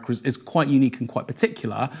South America is quite unique and quite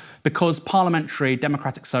particular because parliamentary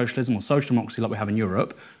democratic socialism or social democracy like we have in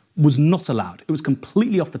Europe was not allowed. It was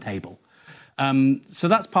completely off the table. So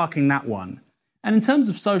that's parking that one. And in terms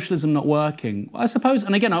of socialism not working, I suppose,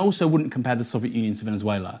 and again, I also wouldn't compare the Soviet Union to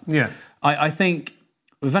Venezuela. Yeah. I think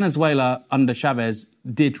Venezuela under Chavez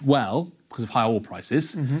did well because of high oil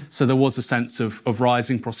prices. So there was a sense of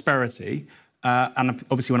rising prosperity. And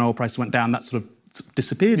obviously when oil prices went down, that sort of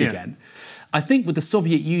disappeared again. I think with the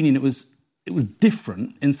Soviet Union, it was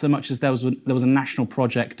different in so much as there was a national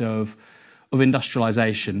project of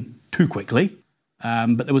industrialization too quickly.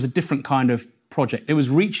 But there was a different kind of project. It was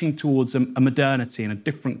reaching towards a modernity in a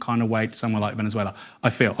different kind of way to somewhere like Venezuela, I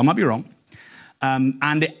feel. I might be wrong.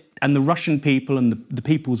 And the Russian people and the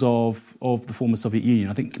peoples of the former Soviet Union,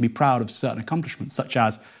 I think, can be proud of certain accomplishments, such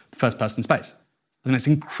as the first person in space. I think it's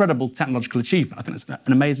an incredible technological achievement. I think it's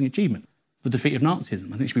an amazing achievement. The defeat of Nazism. I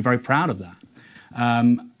think you should be very proud of that.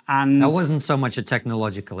 And that wasn't so much a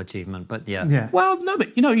technological achievement, but yeah. Well, no,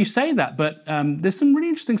 but you say that, but there's some really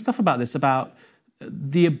interesting stuff about this, about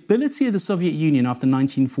the ability of the Soviet Union after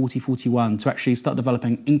 1940-41 to actually start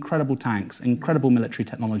developing incredible tanks, incredible military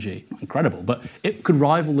technology. Not incredible, but it could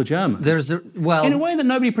rival the Germans. In a way that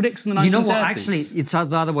nobody predicts in the 1930s. You know what, actually, it's the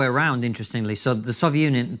other way around, interestingly. So the Soviet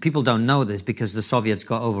Union, people don't know this because the Soviets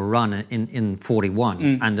got overrun in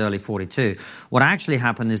 41 and early 42. What actually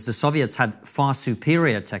happened is the Soviets had far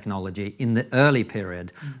superior technology in the early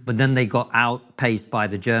period, but then they got outpaced by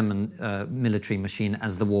the German military machine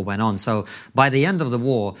as the war went on. So by the end end of the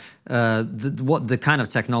war, what the kind of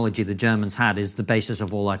technology the Germans had is the basis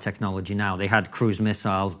of all our technology now. They had cruise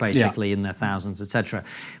missiles, basically, in their thousands, etc.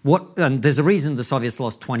 There's a reason the Soviets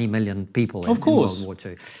lost 20 million people in World War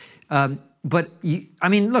II. But,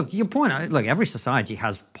 look, your point, look, every society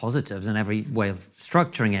has positives and every way of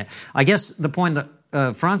structuring it. I guess the point that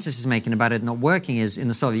Francis is making about it not working is in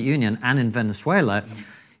the Soviet Union and in Venezuela,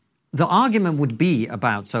 the argument would be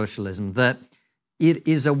about socialism that it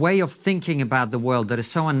is a way of thinking about the world that is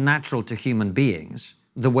so unnatural to human beings,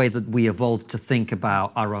 the way that we evolved to think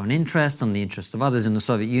about our own interests and the interests of others. In the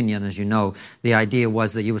Soviet Union, as you know, the idea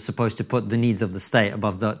was that you were supposed to put the needs of the state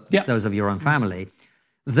above those of your own family.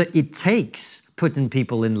 That it takes putting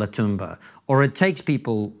people in La Tumba, or it takes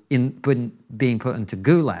people being put into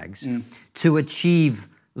gulags to achieve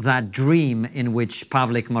that dream in which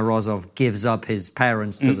Pavlik Morozov gives up his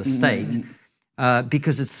parents to the state,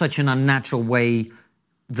 because it's such an unnatural way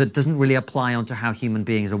that doesn't really apply onto how human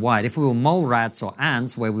beings are wired. If we were mole rats or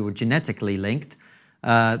ants, where we were genetically linked,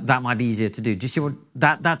 that might be easier to do. Do you see what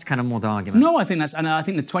that's kind of more the argument? No, I think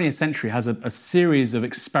the 20th century has a series of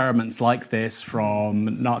experiments like this,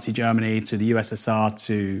 from Nazi Germany to the USSR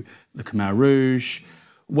to the Khmer Rouge,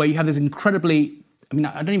 where you have this incredibly,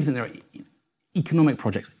 I don't even think there are economic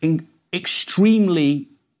projects, extremely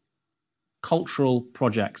cultural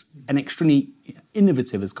projects, and extremely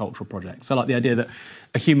innovative as cultural projects. So like the idea that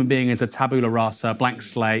a human being is a tabula rasa, blank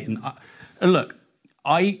slate. And look,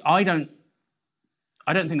 I don't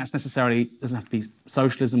think that's necessarily, doesn't have to be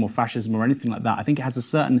socialism or fascism or anything like that. I think it has a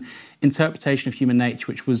certain interpretation of human nature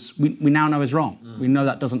which we now know is wrong. We know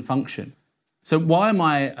that doesn't function. So why am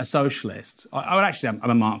I a socialist? I'm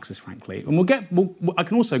a Marxist, frankly. And I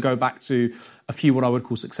can also go back to a few what I would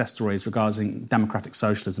call success stories regarding democratic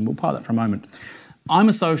socialism. We'll part that for a moment. I'm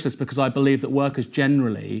a socialist because I believe that workers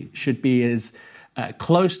generally should be as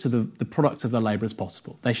close to the product of their labour as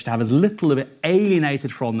possible. They should have as little of it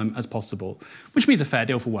alienated from them as possible, which means a fair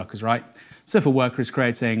deal for workers, right? So if a worker is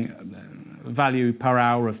creating value per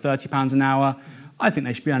hour of £30 an hour, I think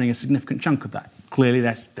they should be earning a significant chunk of that. Clearly,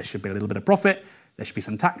 there should be a little bit of profit, there should be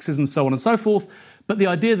some taxes and so on and so forth, but the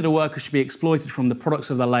idea that a worker should be exploited from the products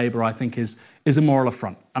of their labour, I think, is a moral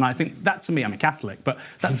affront. And I think that, to me, I'm a Catholic, but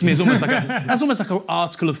that to me is almost like an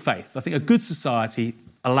article of faith. I think a good society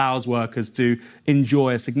allows workers to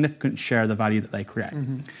enjoy a significant share of the value that they create.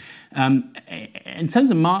 In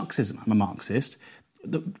terms of Marxism, I'm a Marxist.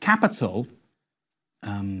 The capital,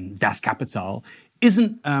 Das Kapital, is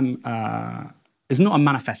not a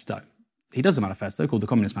manifesto. He does a manifesto called the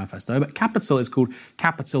Communist Manifesto, but Capital is called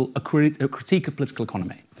Capital, a critique of political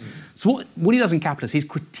economy. So what he does in Capital is he's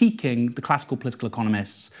critiquing the classical political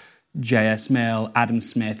economists, J.S. Mill, Adam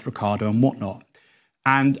Smith, Ricardo, and whatnot.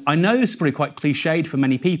 And I know this is probably quite cliched for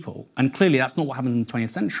many people, and clearly that's not what happens in the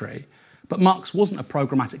 20th century, but Marx wasn't a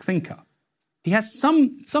programmatic thinker. He has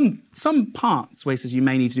some parts where he says you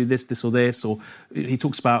may need to do this, this, or this, or he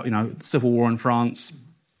talks about, the Civil War in France,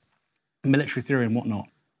 military theory and whatnot.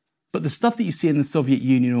 But the stuff that you see in the Soviet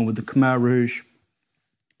Union or with the Khmer Rouge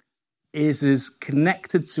is as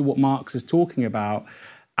connected to what Marx is talking about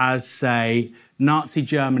as, say, Nazi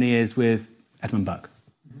Germany is with Edmund Burke.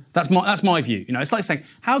 That's my view. It's like saying,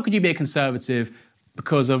 how could you be a conservative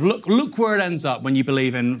because of look where it ends up when you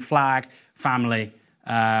believe in flag, family,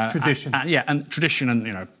 tradition, and tradition,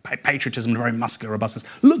 and patriotism, and very muscular robustness.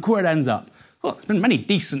 Look where it ends up. Well, there's been many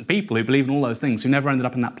decent people who believe in all those things who never ended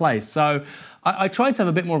up in that place. So I tried to have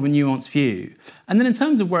a bit more of a nuanced view. And then in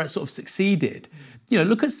terms of where it sort of succeeded,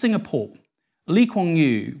 look at Singapore. Lee Kuan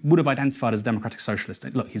Yew would have identified as a democratic socialist.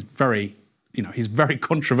 Look, he's very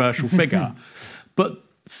controversial figure. But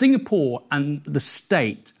Singapore and the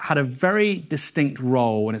state had a very distinct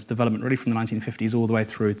role in its development, really from the 1950s all the way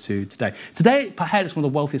through to today. Today, perhaps it's one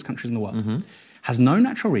of the wealthiest countries in the world. Has no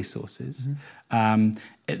natural resources.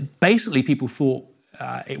 Basically, people thought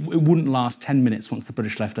it wouldn't last 10 minutes once the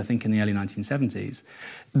British left, I think, in the early 1970s.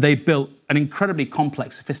 They built an incredibly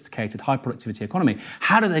complex, sophisticated, high-productivity economy.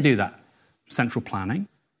 How did they do that? Central planning.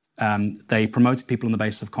 They promoted people on the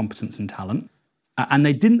basis of competence and talent. And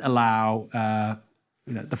they didn't allow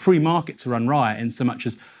the free market to run riot in so much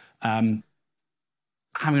as having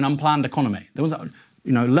an unplanned economy. There was,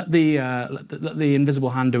 let the invisible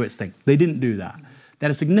hand do its thing. They didn't do that. They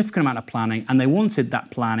had a significant amount of planning, and they wanted that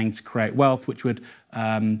planning to create wealth, which would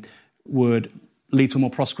lead to a more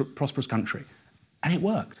prosperous country. And it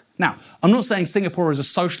worked. Now, I'm not saying Singapore is a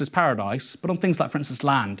socialist paradise, but on things like, for instance,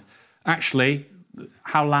 land. Actually,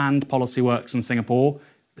 how land policy works in Singapore,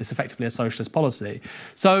 it's effectively a socialist policy.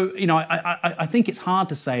 So, I think it's hard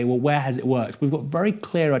to say, well, where has it worked? We've got very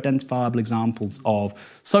clear, identifiable examples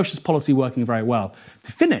of socialist policy working very well.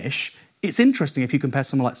 To finish, it's interesting if you compare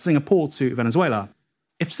somewhere like Singapore to Venezuela.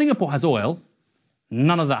 If Singapore has oil,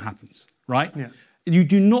 none of that happens, right? Yeah. You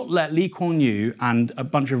do not let Lee Kuan Yew and a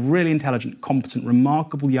bunch of really intelligent, competent,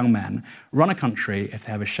 remarkable young men run a country if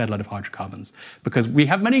they have a shed load of hydrocarbons. Because we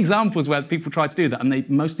have many examples where people tried to do that and they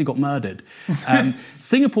mostly got murdered.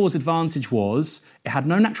 Singapore's advantage was it had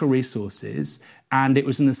no natural resources and it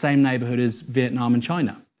was in the same neighbourhood as Vietnam and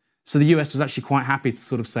China. So the US was actually quite happy to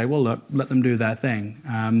sort of say, well, look, let them do their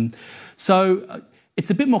thing. So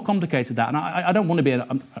it's a bit more complicated, that. And I don't want to be,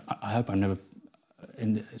 I hope I'm never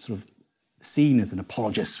in sort of seen as an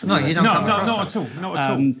apologist for not at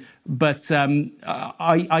all. But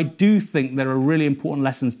I do think there are really important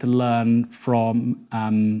lessons to learn from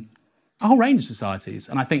a whole range of societies,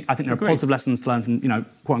 and I think there are positive lessons to learn from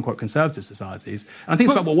quote unquote conservative societies. And I think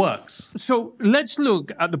it's about what works. So let's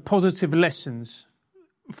look at the positive lessons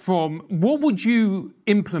from what would you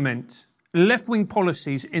implement left-wing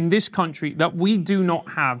policies in this country that we do not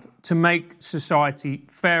have to make society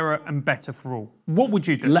fairer and better for all? What would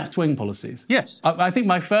you do? Left-wing policies? Yes. I think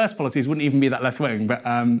my first policies wouldn't even be that left-wing, but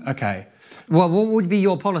okay. Well, what would be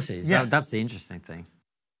your policies? Yeah. That's the interesting thing.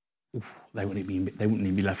 They wouldn't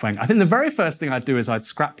even be left-wing. I think the very first thing I'd do is I'd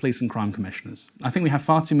scrap police and crime commissioners. I think we have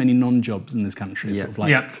far too many non-jobs in this country. Yeah. Sort of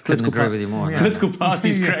like Couldn't agree with you more. Yeah. Political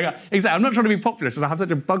parties. Exactly. I'm not trying to be populist, because I have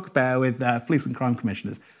such a bugbear with police and crime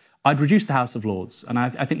commissioners. I'd reduce the House of Lords, and I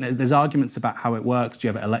think that there's arguments about how it works. Do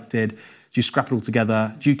you have it elected? Do you scrap it all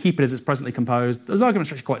together? Do you keep it as it's presently composed? Those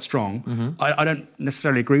arguments are actually quite strong. Mm-hmm. I don't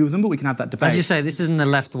necessarily agree with them, but we can have that debate. As you say, this isn't a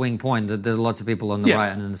left-wing point. That there's lots of people on the right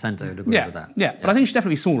and in the centre who'd agree with that. Yeah, but I think it should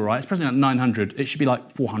definitely be smaller, right? It's presently at 900. It should be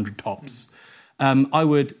like 400 tops. I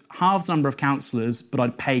would halve the number of councillors, but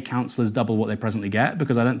I'd pay councillors double what they presently get,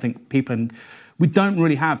 because I don't think we don't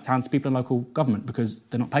really have talented people in local government because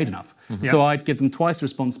they're not paid enough. Mm-hmm. So I'd give them twice the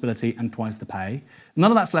responsibility and twice the pay. None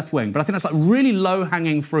of that's left-wing, but I think that's like really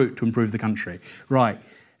low-hanging fruit to improve the country. Right.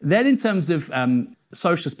 Then in terms of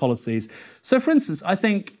socialist policies, so for instance, I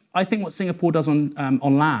think what Singapore does on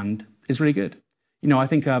land is really good. I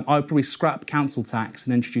think I would probably scrap council tax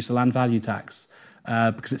and introduce a land value tax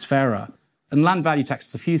because it's fairer. And land value tax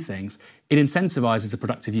is a few things. It incentivises the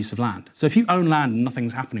productive use of land. So if you own land and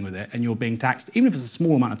nothing's happening with it and you're being taxed, even if it's a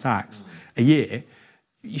small amount of tax a year,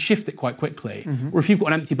 you shift it quite quickly. Mm-hmm. Or if you've got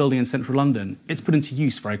an empty building in central London, it's put into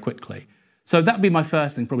use very quickly. So that would be my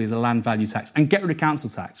first thing, probably, is a land value tax. And get rid of council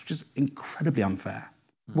tax, which is incredibly unfair.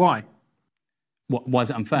 Why? Why is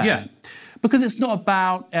it unfair? Yeah. Because it's not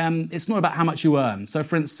about how much you earn. So,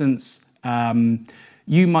 for instance,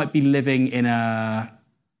 you might be living in a...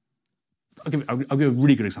 I'll give a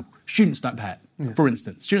really good example. Students don't pay it, for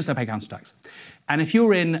instance. Students don't pay council tax. And if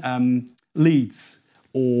you're in Leeds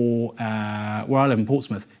or where I live in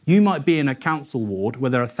Portsmouth, you might be in a council ward where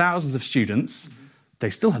there are thousands of students. Mm-hmm. They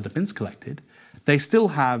still have the bins collected. They still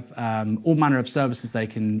have all manner of services they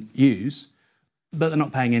can use, but they're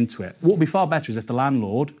not paying into it. What would be far better is if the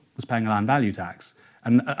landlord was paying a land value tax.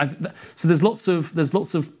 And so there's lots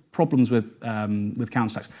of problems with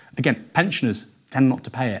council tax. Again, pensioners tend not to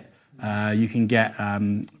pay it. You can get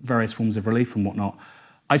various forms of relief and whatnot.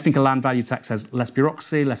 I just think a land value tax has less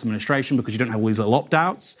bureaucracy, less administration, because you don't have all these little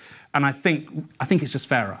opt-outs. And I think it's just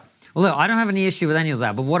fairer. Well, look, I don't have any issue with any of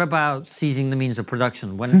that. But what about seizing the means of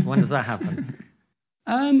production? When does that happen?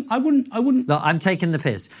 I wouldn't. No, I'm taking the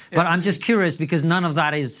piss. But I'm just curious, because none of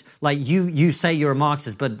that is, like, you say you're a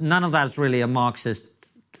Marxist, but none of that's really a Marxist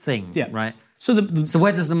thing, right? So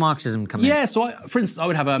where does the Marxism come in? Yeah, so for instance, I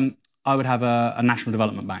would have a national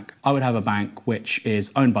development bank. I would have a bank which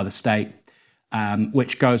is owned by the state,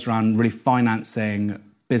 which goes around really financing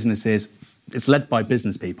businesses. It's led by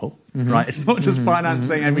business people, right? It's not just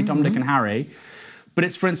financing every Tom, Dick and Harry. But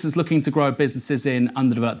it's, for instance, looking to grow businesses in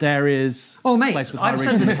underdeveloped areas. Oh, mate, I've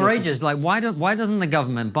said this for ages. Like, why doesn't the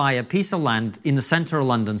government buy a piece of land in the centre of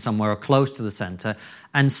London somewhere or close to the centre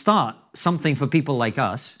and start something for people like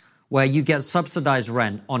us where you get subsidised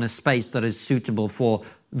rent on a space that is suitable for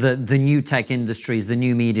the new tech industries, the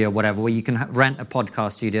new media, whatever, where you can rent a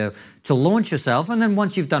podcast studio to launch yourself, and then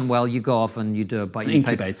once you've done well, you go off and you do it by an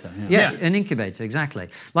incubator. An incubator, exactly.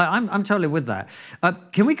 Like I'm totally with that.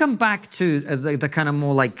 Can we come back to the kind of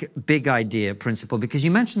more like big idea principle? Because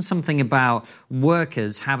you mentioned something about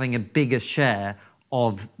workers having a bigger share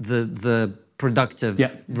of the productive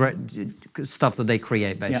stuff that they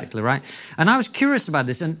create, basically, right? And I was curious about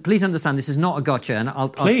this, and please understand, this is not a gotcha.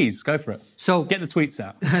 And Please, go for it. So get the tweets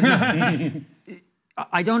out.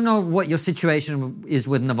 I don't know what your situation is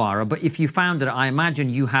with Navarra, but if you found it, I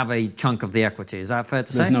imagine you have a chunk of the equity. Is that fair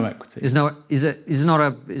to say? There's no equity. It's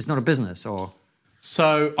not a business, or?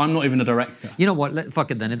 So I'm not even a director. You know what?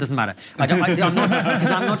 Fuck it then. It doesn't matter.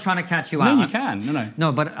 I'm not trying to catch you out. No, you can. No.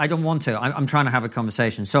 No, but I don't want to. I'm trying to have a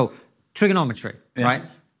conversation. So trigonometry, right?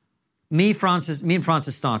 Me and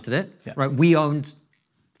Francis started it, right? We owned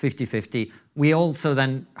 50-50. We also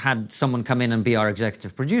then had someone come in and be our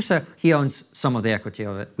executive producer. He owns some of the equity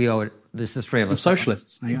of it. We owe it. This is three of us.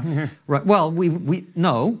 Socialists. Right. Well, we're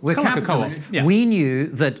capitalists. Like yeah. We knew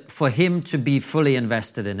that for him to be fully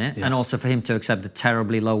invested in it, and also for him to accept the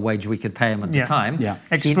terribly low wage we could pay him at the time. Yeah.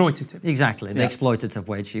 Exploitative. Exactly. The exploitative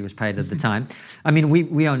wage he was paid at the time. I mean,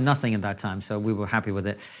 we owned nothing at that time, so we were happy with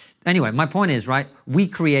it. Anyway, my point is, right, we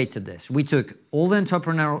created this. We took all the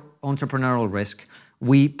entrepreneurial risk.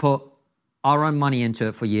 We put our own money into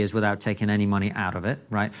it for years without taking any money out of it,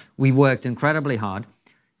 right? We worked incredibly hard.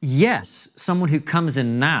 Yes, someone who comes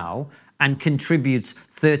in now and contributes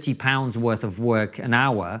 £30 worth of work an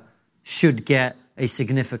hour should get a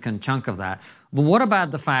significant chunk of that. But what about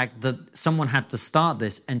the fact that someone had to start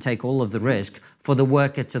this and take all of the risk for the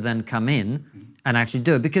worker to then come in and actually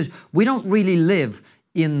do it? Because we don't really live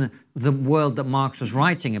in the world that Marx was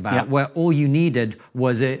writing about, where all you needed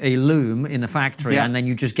was a loom in a factory and then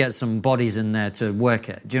you just get some bodies in there to work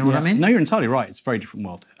it. Do you know what I mean? No, you're entirely right. It's a very different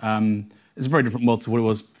world. It's a very different world to what it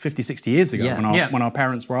was 50, 60 years ago when our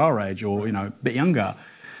parents were our age or, a bit younger.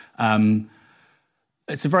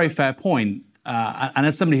 It's a very fair point. And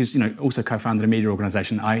as somebody who's, also co-founded a media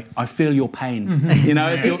organisation, I feel your pain.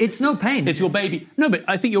 It's no pain. It's your baby. No, but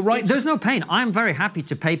I think you're right. There's no pain. I'm very happy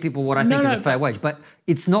to pay people what I think is a fair wage, but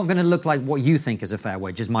it's not going to look like what you think is a fair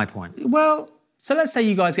wage, is my point. Well, so let's say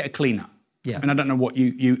you guys get a cleaner. Yeah. And I don't know what I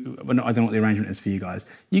don't know what the arrangement is for you guys.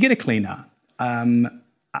 You get a cleaner.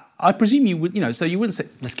 I presume you would, so you wouldn't say,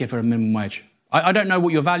 let's give her a minimum wage. I don't know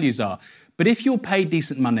what your values are. But if you're paid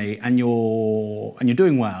decent money and you're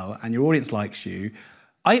doing well and your audience likes you,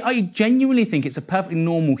 I genuinely think it's a perfectly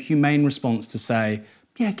normal, humane response to say,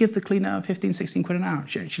 give the cleaner 15, 16 quid an hour.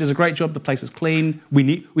 She does a great job. The place is clean.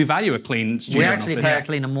 We value a clean studio. We actually pay a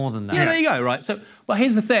cleaner more than that. Yeah, there you go, right? So, well,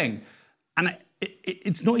 here's the thing. And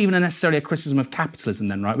it's not even necessarily a criticism of capitalism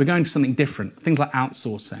then, right? We're going to something different, things like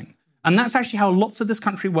outsourcing. And that's actually how lots of this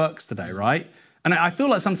country works today, right? And I feel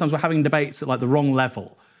like sometimes we're having debates at the wrong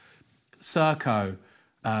level. Serco,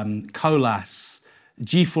 Colas,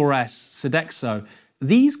 G4S, Sodexo,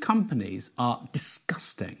 these companies are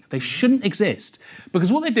disgusting. They shouldn't exist.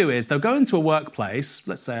 Because what they do is they'll go into a workplace,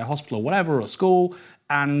 let's say a hospital or whatever, or a school,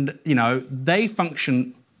 and, they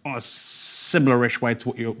function on a similar-ish way to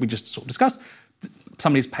what we just sort of discussed.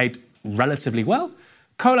 Somebody's paid relatively well.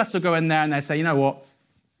 Colas will go in there and they say, you know what,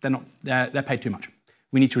 they're paid too much.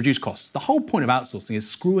 We need to reduce costs. The whole point of outsourcing is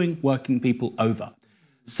screwing working people over.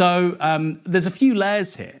 So there's a few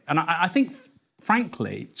layers here. And I think,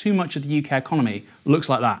 frankly, too much of the UK economy looks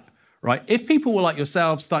like that, right? If people were like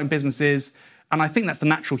yourselves, starting businesses, and I think that's the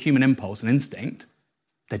natural human impulse and instinct,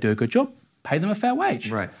 they do a good job, pay them a fair wage.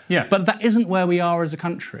 Right. Yeah. But that isn't where we are as a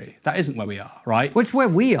country. That isn't where we are, right? Well, it's where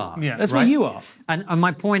we are. Yeah. That's where you are. And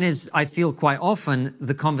my point is, I feel quite often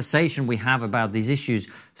the conversation we have about these issues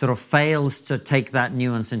sort of fails to take that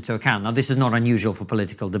nuance into account. Now, this is not unusual for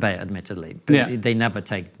political debate, admittedly. But they never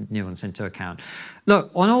take nuance into account. Look,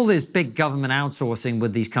 on all this big government outsourcing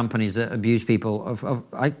with these companies that abuse people,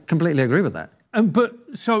 I completely agree with that. But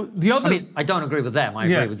so the other... I mean, I don't agree with them. I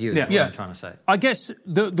agree with you. That's what I'm trying to say. I guess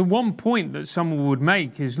the one point that someone would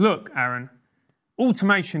make is, look, Aaron,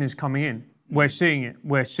 automation is coming in. We're seeing it.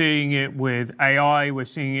 We're seeing it with AI. We're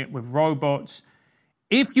seeing it with robots.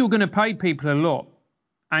 If you're going to pay people a lot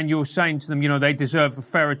and you're saying to them, they deserve a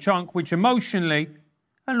fairer chunk, which emotionally...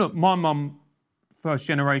 And look, my mum,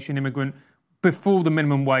 first-generation immigrant... Before the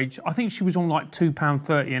minimum wage, I think she was on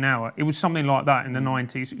 £2.30 an hour. It was something like that in the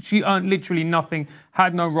 90s. She earned literally nothing,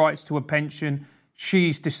 had no rights to a pension.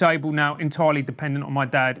 She's disabled now, entirely dependent on my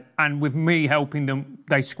dad. And with me helping them,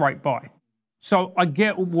 they scrape by. So I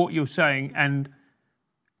get what you're saying, and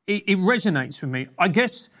it resonates with me. I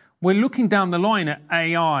guess we're looking down the line at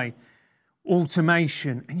AI,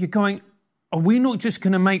 automation, and you're going, are we not just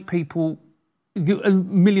going to make people...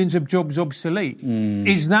 millions of jobs obsolete?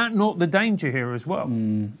 Is that not the danger here as well?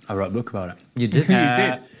 I wrote a book about it. You did? You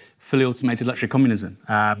did. Fully automated luxury communism.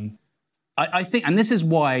 I think, and this is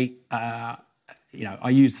why, I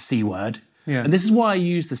use the C word. Yeah. And this is why I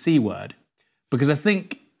use the C word, because I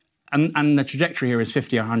think, and the trajectory here is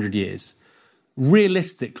 50 or 100 years.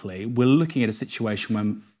 Realistically, we're looking at a situation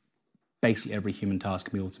when basically every human task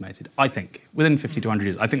can be automated. I think within 50 to 100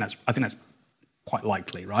 years. I think that's quite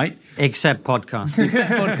likely, right? Except podcasts. Except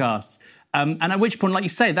podcasts. And at which point, like you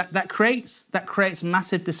say, that creates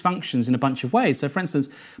massive dysfunctions in a bunch of ways. So, for instance,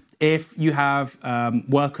 if you have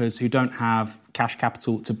workers who don't have cash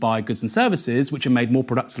capital to buy goods and services, which are made more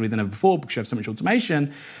productively than ever before because you have so much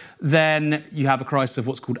automation, then you have a crisis of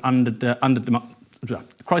what's called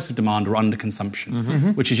crisis of demand or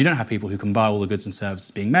underconsumption, which is you don't have people who can buy all the goods and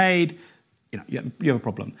services being made. You have a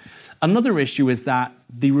problem. Another issue is that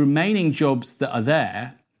the remaining jobs that are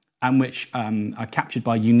there and which are captured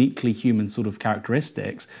by uniquely human sort of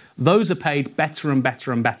characteristics, those are paid better and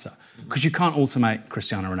better and better because you can't automate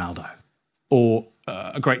Cristiano Ronaldo or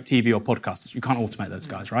a great TV or podcasters. You can't automate those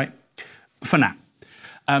guys, right? For now.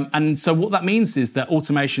 And so what that means is that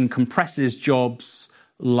automation compresses jobs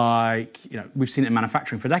like, we've seen it in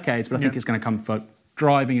manufacturing for decades, but I think it's going to come for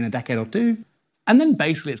driving in a decade or two. And then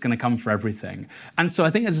basically it's going to come for everything. And so I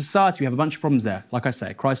think as a society we have a bunch of problems there. Like I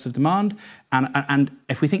say, crisis of demand. And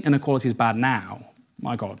if we think inequality is bad now,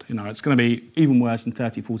 my God, it's going to be even worse in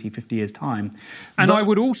 30, 40, 50 years' time. And I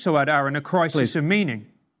would also add, Aaron, a crisis of meaning.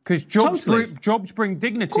 Because jobs bring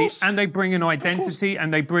dignity and they bring an identity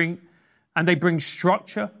and they bring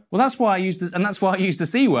structure. Well, that's why I use this, and that's why I use the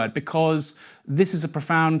C word, because this is a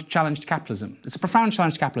profound challenge to capitalism. It's a profound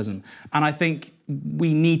challenge to capitalism. And I think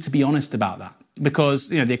we need to be honest about that. Because,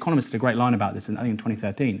 The Economist did a great line about this, I think in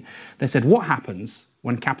 2013. They said, what happens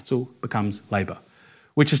when capital becomes labour?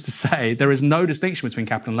 Which is to say, there is no distinction between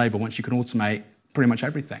capital and labour once you can automate pretty much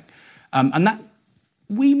everything. And that,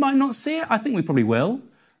 we might not see it. I think we probably will.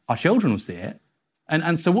 Our children will see it.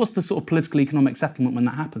 And so what's the sort of political economic settlement when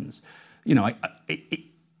that happens?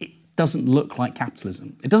 It doesn't look like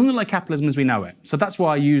capitalism. It doesn't look like capitalism as we know it. So that's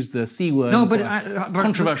why I use the C word. No, but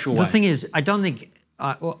controversial way. The thing is, I don't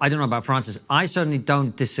know about Francis. I certainly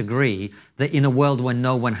don't disagree that in a world where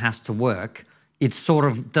no one has to work, it sort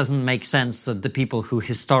of doesn't make sense that the people who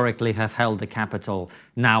historically have held the capital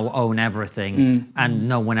now own everything and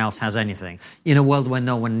no one else has anything. In a world where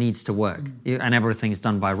no one needs to work and everything's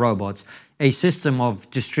done by robots, a system of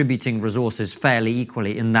distributing resources fairly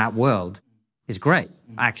equally in that world is great,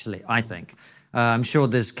 actually, I think. I'm sure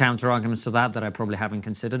there's counter-arguments to that I probably haven't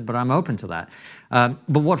considered, but I'm open to that.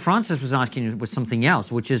 But what Francis was asking was something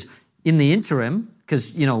else, which is in the interim,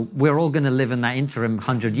 because, we're all going to live in that interim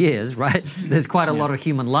 100 years, right? There's quite a lot of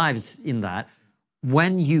human lives in that.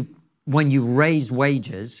 When you raise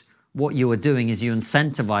wages, what you are doing is you're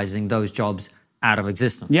incentivizing those jobs out of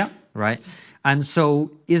existence. Yeah. Right? And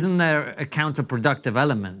so isn't there a counterproductive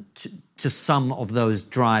element to some of those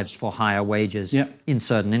drives for higher wages in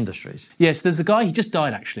certain industries? Yes, there's a guy, he just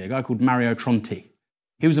died actually, a guy called Mario Tronti.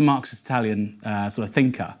 He was a Marxist Italian sort of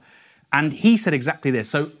thinker. And he said exactly this.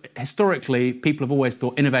 So historically, people have always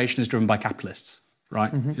thought innovation is driven by capitalists,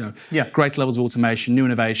 right? Greater levels of automation, new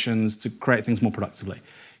innovations to create things more productively.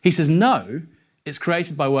 He says, no, it's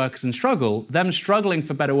created by workers in struggle. Them struggling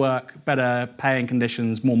for better work, better paying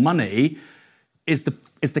conditions, more money is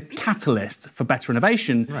the catalyst for better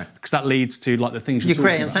innovation, right? Because that leads to the things you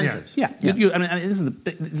create about. incentives. Yeah. This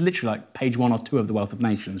is literally like page 1 or 2 of The Wealth of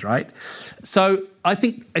Nations, right? So I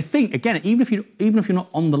think again, even if you're not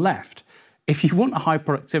on the left, if you want a high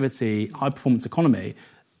productivity, high performance economy,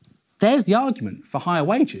 there's the argument for higher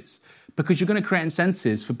wages because you're going to create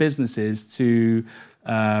incentives for businesses to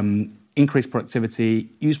increase productivity,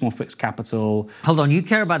 use more fixed capital. Hold on, you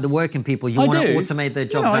care about the working people. You want to automate their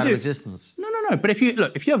jobs out of existence. No. But if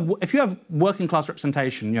you have working class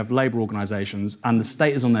representation, you have labour organisations, and the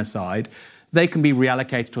state is on their side, they can be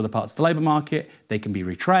reallocated to other parts of the labour market. They can be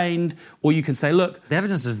retrained, or you can say, look, the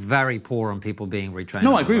evidence is very poor on people being retrained.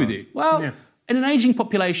 No, I agree with you. Well, in an ageing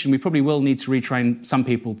population, we probably will need to retrain some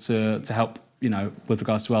people to help, with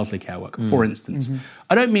regards to elderly care work, for instance.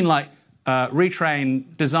 I don't mean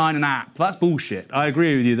retrain, design an app. That's bullshit. I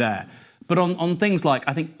agree with you there. But on things like,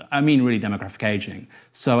 I mean really demographic aging.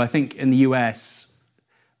 So I think in the US,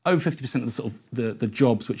 over 50% of the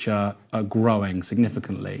jobs which are growing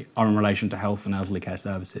significantly are in relation to health and elderly care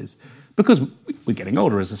services. Because we're getting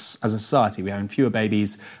older as a society. We're having fewer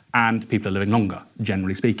babies and people are living longer,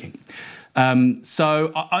 generally speaking.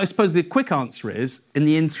 So I suppose the quick answer is, in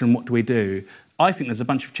the interim, what do we do? I think there's a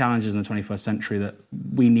bunch of challenges in the 21st century that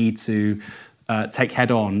we need to take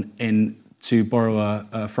head on in, to borrow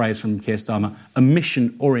a phrase from Keir Starmer, a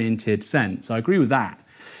mission-oriented sense. I agree with that.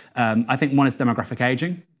 I think one is demographic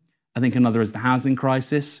ageing. I think another is the housing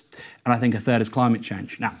crisis. And I think a third is climate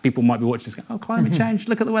change. Now, people might be watching this going, climate change,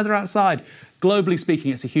 look at the weather outside. Globally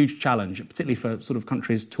speaking, it's a huge challenge, particularly for sort of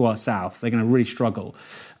countries to our south. They're going to really struggle.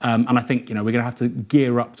 And I think, we're going to have to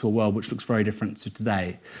gear up to a world which looks very different to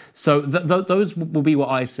today. So those will be what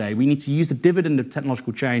I say. We need to use the dividend of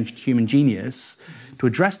technological change and human genius to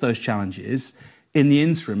address those challenges in the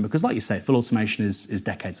interim, because like you say, full automation is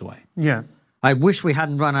decades away. Yeah. I wish we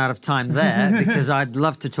hadn't run out of time there because I'd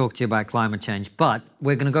love to talk to you about climate change. But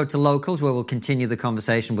we're going to go to locals where we'll continue the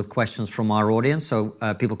conversation with questions from our audience so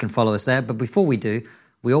people can follow us there. But before we do,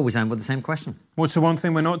 we always end with the same question. What's the one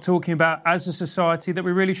thing we're not talking about as a society that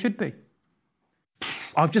we really should be?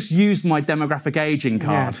 I've just used my demographic aging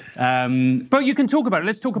card. Yeah. But you can talk about it.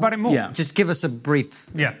 Let's talk about it more. Yeah. Just give us a brief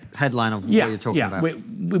headline of what you're talking about.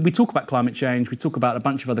 We talk about climate change. We talk about a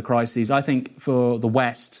bunch of other crises. I think for the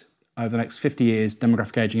West, over the next 50 years,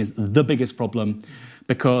 demographic aging is the biggest problem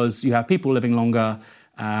because you have people living longer.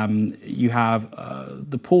 You have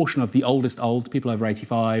the portion of the oldest old, people over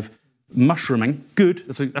 85, mushrooming. Good.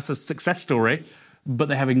 That's a success story. But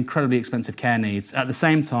they have incredibly expensive care needs. At the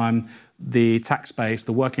same time, the tax base,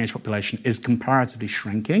 the working age population is comparatively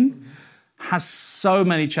shrinking, has so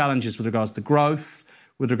many challenges with regards to growth,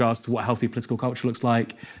 with regards to what healthy political culture looks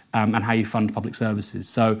like, and how you fund public services.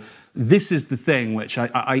 So this is the thing which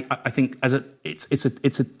I think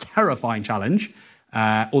it's a terrifying challenge,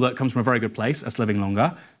 although it comes from a very good place, us living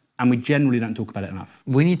longer, and we generally don't talk about it enough.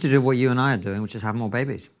 We need to do what you and I are doing, which is have more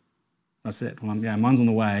babies. That's it. Well, mine's on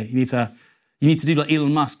the way. You need to do like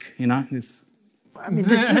Elon Musk, you know?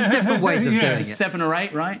 There's different ways of doing it. 7 or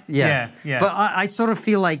 8, right? Yeah. But I sort of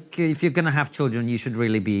feel like if you're going to have children, you should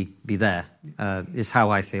really be there, is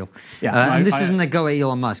how I feel. Yeah, and this isn't a go at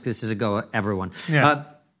Elon Musk. This is a go at everyone. Yeah.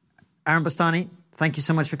 Aaron Bastani, thank you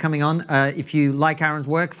so much for coming on. If you like Aaron's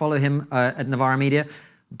work, follow him at Novara Media.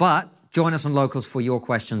 But join us on Locals for your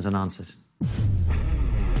questions and answers.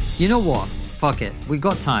 You know what? Fuck it. We've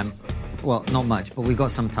got time. Well, not much, but we've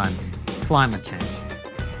got some time. Climate change.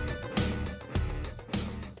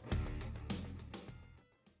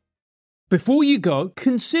 Before you go,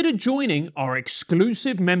 consider joining our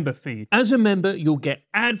exclusive member feed. As a member, you'll get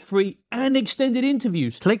ad-free and extended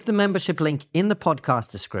interviews. Click the membership link in the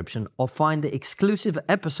podcast description or find the exclusive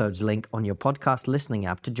episodes link on your podcast listening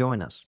app to join us.